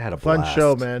 right? I had a fun blast.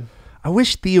 show, man. I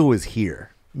wish Theo was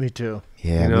here. Me too.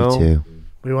 Yeah, You know? me too.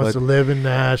 He wants But- to live in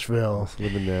Nashville.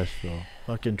 Live in Nashville.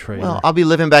 Fucking traitor. Well, I'll be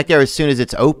living back there as soon as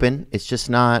it's open. It's just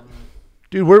not.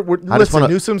 Dude, we're I just listen.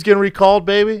 wanna- Newsom's getting recalled,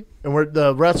 baby, and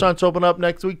the restaurants open up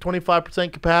next week,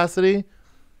 25% capacity.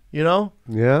 You know,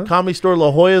 Yeah. Comedy Store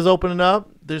La Jolla's opening up.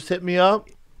 Just hit me up.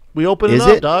 We opening Is up,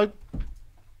 it? dog.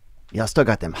 Y'all still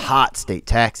got them hot state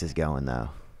taxes going though.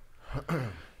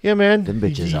 Yeah, man. Them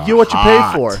bitches you are get what you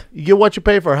hot. pay for. You get what you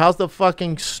pay for. How's the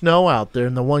fucking snow out there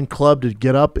in the one club to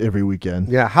get up every weekend?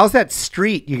 Yeah. How's that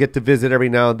street you get to visit every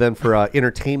now and then for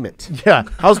entertainment? Yeah.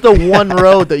 How's the one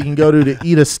road that you can go to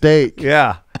eat a steak?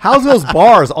 Yeah. How's those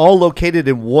bars all located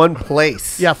in one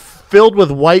place? Yeah, filled with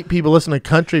white people listening to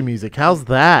country music. How's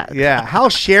that? Yeah.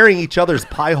 How's sharing each other's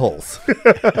pie holes?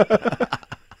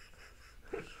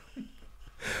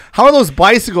 How are those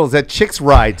bicycles that chicks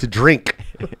ride to drink?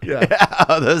 Yeah.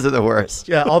 Oh, those are the worst.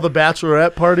 Yeah, all the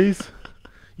bachelorette parties.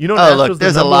 You know, Oh, Nashville's look, the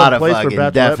there's a number lot one of place for fucking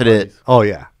bachelorette definite. parties. Oh,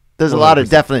 yeah. There's a lot of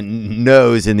definite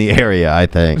no's in the area, I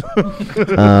think.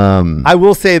 I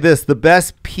will say this: the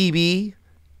best PB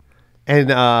and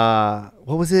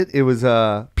what was it? It was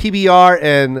PBR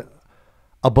and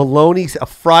a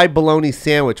fried bologna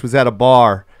sandwich was at a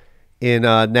bar in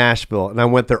Nashville, and I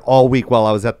went there all week while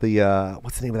I was at the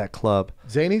what's the name of that club?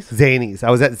 Zanies. I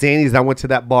was at Zanies, and I went to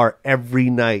that bar every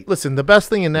night. Listen, the best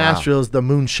thing in Nashville is the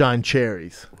moonshine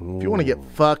cherries. If you want to get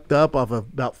fucked up off of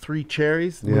about 3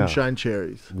 cherries, moonshine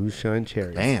cherries. Moonshine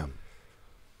cherries. Damn.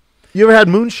 You ever had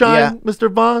moonshine,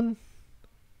 Mr. Vaughn?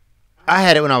 I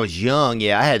had it when I was young.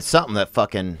 Yeah, I had something that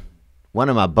fucking one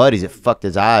of my buddies that fucked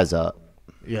his eyes up.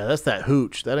 Yeah, that's that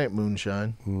hooch. That ain't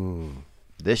moonshine.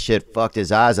 This shit fucked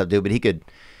his eyes up, dude. But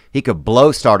he could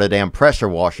blow start a damn pressure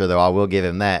washer, though. I will give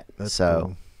him that. That's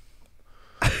so.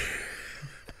 Cool.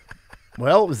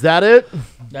 Well, is that it?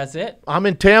 That's it. I'm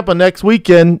in Tampa next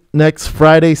weekend, next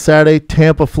Friday, Saturday,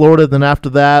 Tampa, Florida. Then after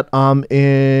that, I'm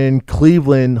in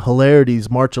Cleveland, Hilarities,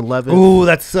 March 11th. Ooh,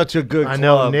 that's such a good club. I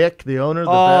know, Nick, the owner, the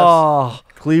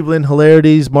best. Cleveland,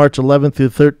 Hilarities, March 11th through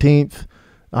 13th.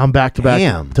 I'm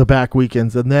back-to-back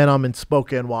weekends. And then I'm in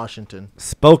Spokane, Washington.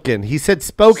 Spokane. He said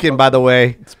Spokane, by the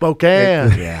way.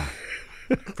 Spokane. Yeah.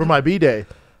 For my B-Day.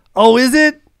 Oh, is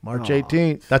it? March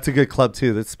 18th. That's a good club,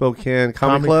 too. That's Spokane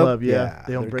Comedy Club. Yeah.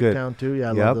 They own Bricktown, too. Yeah,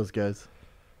 I love those guys.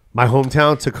 My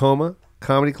hometown, Tacoma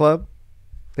Comedy Club.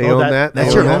 They own that.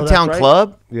 That's your hometown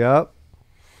club? Yep.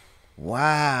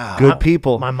 Wow. Good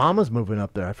people. My mama's moving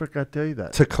up there. I forgot to tell you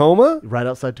that. Tacoma? Right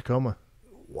outside Tacoma.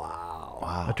 Wow.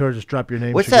 I told her just drop your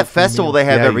name. What's that festival they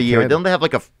have every year? Don't they have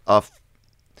like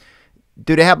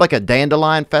do they have like a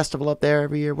dandelion festival up there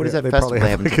every year? What is that festival they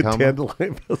have in Tacoma? A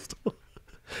dandelion festival.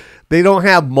 They don't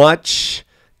have much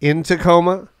in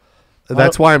Tacoma.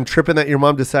 That's why I'm tripping that your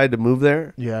mom decided to move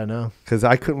there. Yeah, I know. Because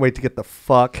I couldn't wait to get the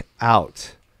fuck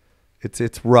out.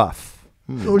 It's rough.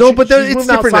 No, but it's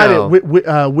different now.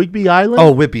 Whidbey Island?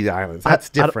 Oh, Whidbey Islands. That's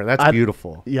different. That's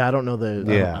beautiful. Yeah, I don't know the.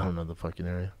 Yeah. I don't know the fucking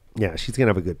area. Yeah, she's gonna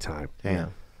have a good time. Damn. Yeah.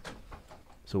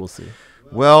 So we'll see.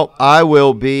 Well, I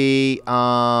will be.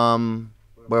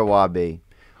 Where will I be?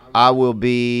 I'll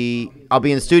be in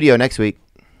the studio next week.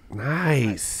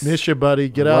 Nice. Miss you, buddy.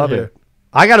 Get out here. It.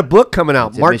 I got a book coming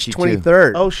out March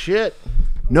 23rd. Oh shit.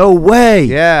 No way.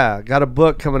 Yeah, got a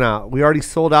book coming out. We already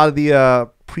sold out of the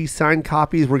pre-signed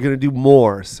copies. We're gonna do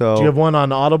more. So do you have one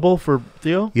on Audible for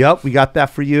Theo? Yep, we got that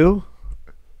for you.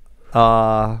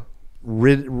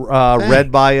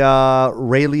 Read by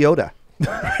Ray Liotta.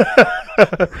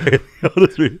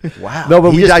 Wow. No,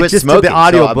 but I just did the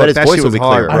audio so book. That shit was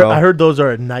hard, bro. I heard those are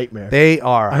a nightmare. They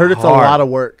are. I heard it's hard. a lot of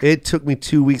work. It took me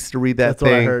 2 weeks to read that That's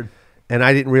thing. what I heard. And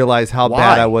I didn't realize how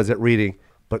bad I was at reading.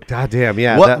 But goddamn,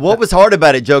 yeah. What was hard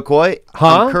about it, Joe Coy?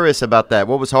 Huh? I'm curious about that.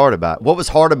 What was hard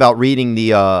about reading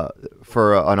the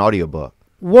for an audiobook?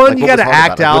 One, you got to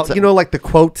act out, you know, like the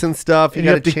quotes and stuff. You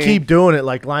have to keep doing it,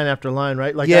 like line after line,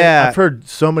 right? Like yeah. I've heard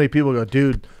so many people go,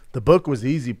 dude, the book was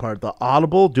the easy part. The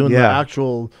Audible, doing the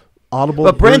actual Audible.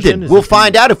 But Brendan, we'll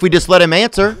find out if we just let him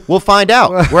answer. We'll find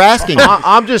out. We're asking.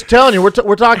 I'm just telling you,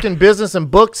 we're talking business and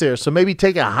books here. So maybe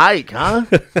take a hike, huh?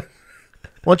 Why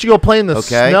don't you go play in the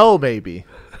snow, baby?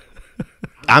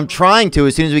 I'm trying to.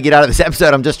 As soon as we get out of this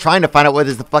episode, I'm just trying to find out what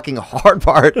is the fucking hard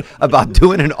part about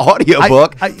doing an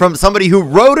audiobook from somebody who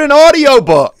wrote an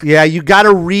audiobook. Yeah, you got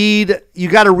to read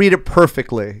it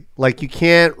perfectly. Like you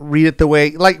can't read it the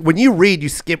way like when you read, you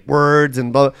skip words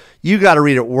and you got to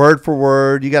read it word for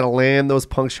word. You got to land those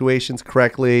punctuations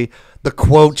correctly. The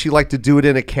quotes, you like to do it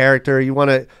in a character. You want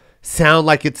to sound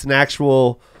like it's an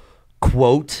actual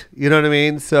quote. You know what I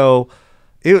mean? So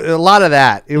a lot of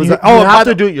that. It was you have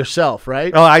to do it yourself,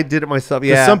 right? Oh, I did it myself.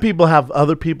 Yeah. Some people have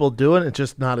other people do it. It's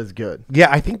just not as good. Yeah,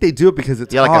 I think they do it because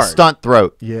it's like hard. a stunt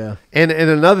throat. Yeah. And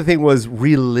another thing was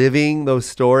reliving those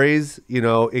stories. You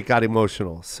know, it got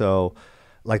emotional. So,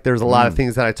 like, there's a lot of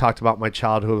things that I talked about my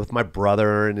childhood with my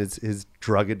brother and his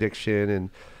drug addiction,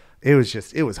 and it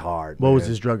was hard. What was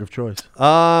his drug of choice?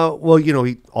 Well, you know,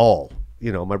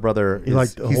 You know, my brother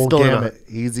he's still gamut.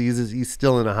 He's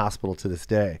still in a hospital to this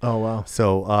day. Oh wow.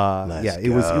 So it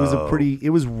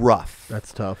was rough.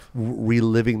 That's tough.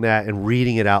 Reliving that and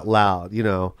reading it out loud, you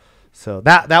know. So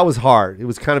that was hard. It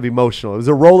was kind of emotional. It was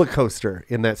a roller coaster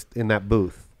in that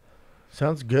booth.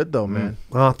 Sounds good though, man.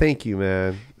 Oh, thank you,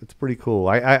 man. It's pretty cool.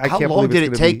 I How can't long believe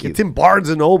did it take you? It's in Barnes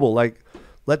and Noble. Like,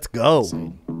 let's go.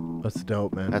 That's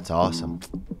dope, man. That's awesome.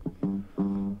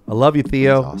 I love you,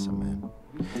 Theo. That's awesome, man.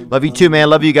 Love you too, man.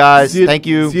 Love you guys. Thank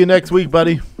you. See you next week,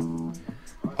 buddy.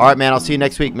 All right, man. I'll see you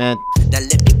next week, man. Now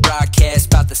let me broadcast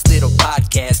about this little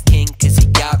podcast king, cause he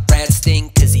got rat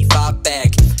sting, cause he fought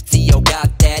back. Theo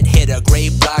got that, hit a gray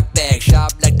block bag,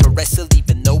 sharp like a wrestle,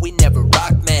 even though we never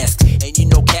rock masks. And you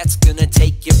know Cat's gonna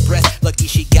take your breath. Lucky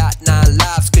she got 9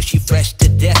 lives, cause she fresh to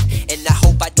death. And I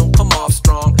hope I don't come off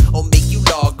strong or make you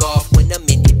log off when I'm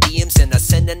in your DMs and I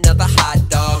send another hot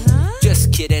dog.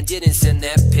 Just kidding, didn't send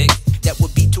that pic. that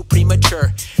would be too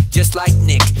premature. Just like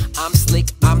Nick, I'm slick,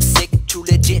 I'm sick, too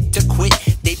legit to quit.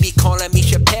 They be calling me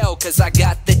Chappelle cause I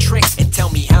got the tricks. And tell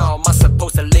me how am I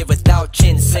supposed to live without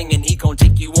Chin singing? He gon'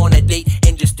 take you on a date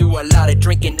and just do a lot of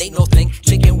drinking. Ain't no thing,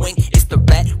 chicken wing, it's the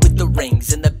rat with the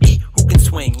rings and the beat who can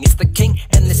swing. It's the king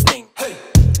and the sting. Hey,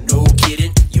 no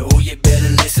kidding, yo, you better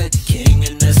listen. King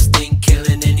and the sting,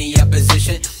 killing any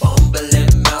opposition.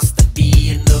 Bumbling mouse, the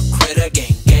bee and the critter.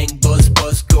 Gang, gang, buzz,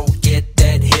 buzz, go get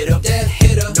that hitter. That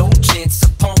hitter, no chance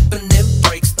of pumping them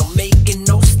brakes. No making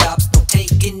no stops, no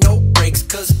taking no breaks.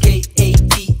 Cause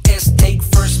K-A-T-S take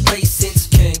first place. It's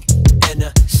king and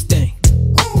the sting.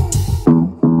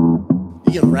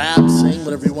 You can rap, sing,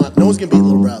 whatever you want. No one's gonna beat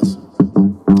Little Browse.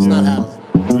 It's not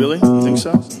happening. Really? You think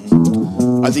so?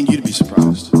 I think you'd be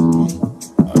surprised.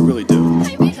 I really do.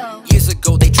 Years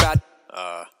ago they tried.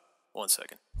 1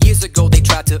 second. Years ago they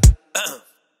tried to.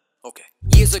 Okay.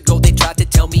 Years ago they tried to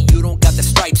tell me you don't got the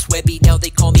stripes, Webby. Now they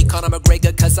call me Conor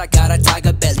McGregor cause I got a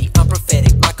tiger belly. I'm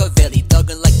prophetic, Machiavelli,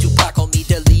 thuggin' like Tupac. Call me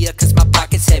Dalia cause my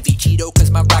pocket's heavy. Cheeto cause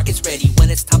my rocket's ready. When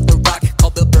it's time to rock, call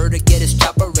Bill Burr to get his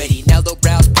chopper ready. Now they'll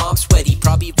browse, palm sweaty,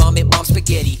 probably vomit mom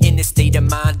spaghetti. In this state of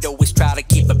mind, always try to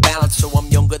keep a balance. So I'm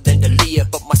younger than Dalia,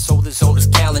 but my soul is old as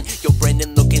Callan. Yo, Brendan